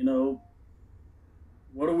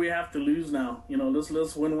 What do we have to lose now?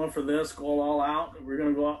 Let's win one for this, go all out. If we're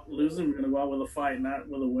going to go out losing, we're going to go out with a fight, not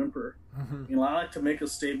with a whimper. Mm-hmm. I like to make a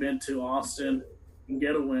statement to Austin and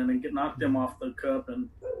get a win and knock them off the cup. And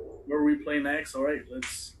where we play next, all right,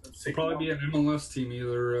 let's take It'll probably be an MLS team,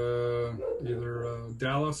 either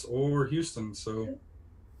Dallas or Houston. So, yeah.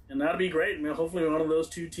 And that'd be great. Hopefully one of those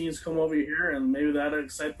two teams come over here, and maybe that'll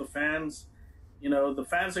excite the fans. The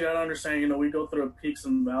fans have got to understand. We go through peaks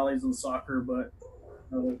and valleys in soccer, but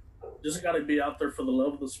just got to be out there for the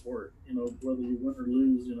love of the sport. Whether you win or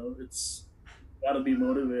lose, it's got to be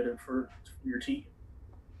motivated for your team.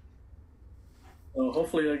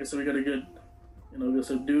 Hopefully, like I said, we got a good,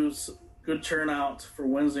 good turnout for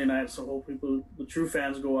Wednesday night. So hopefully the true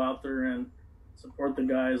fans go out there and support the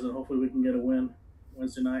guys, and hopefully we can get a win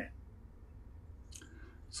Wednesday night.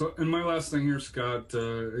 So, and my last thing here, Scott,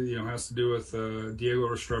 has to do with Diego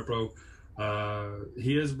Restrepo.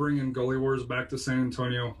 He is bringing Goalie Wars back to San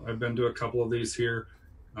Antonio. I've been to a couple of these here.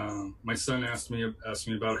 My son asked me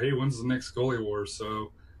about, hey, when's the next Goalie Wars?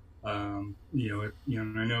 So, I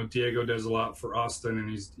know Diego does a lot for Austin, and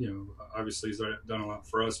he's done a lot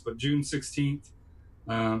for us. But June 16th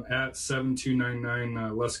at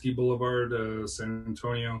 7299 Lusky Boulevard, San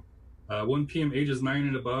Antonio. 1 p.m. ages 9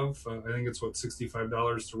 and above. I think it's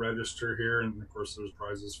 $65 to register here, and of course there's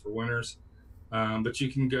prizes for winners. But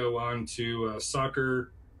you can go on to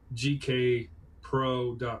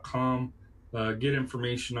soccergkpro.com, get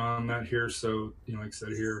information on that here. So, like I said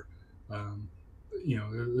here, to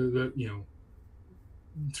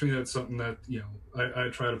me that's something that, I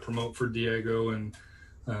try to promote for Diego, and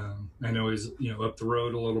I know he's, up the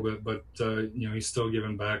road a little bit, but, he's still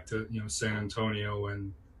giving back to, San Antonio.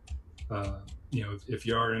 And, if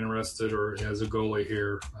you are interested or has a goalie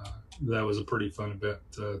here, that was a pretty fun event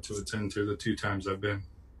to attend to the 2 times I've been.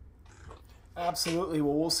 Absolutely.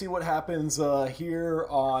 Well, we'll see what happens here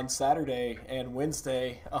on Saturday and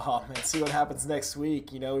Wednesday, and see what happens next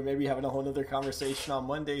week. We may be having a whole other conversation on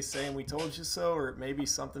Monday saying we told you so, or it may be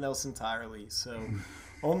something else entirely. So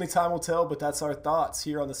only time will tell, but that's our thoughts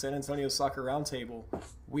here on the San Antonio Soccer Roundtable.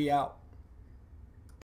 We out.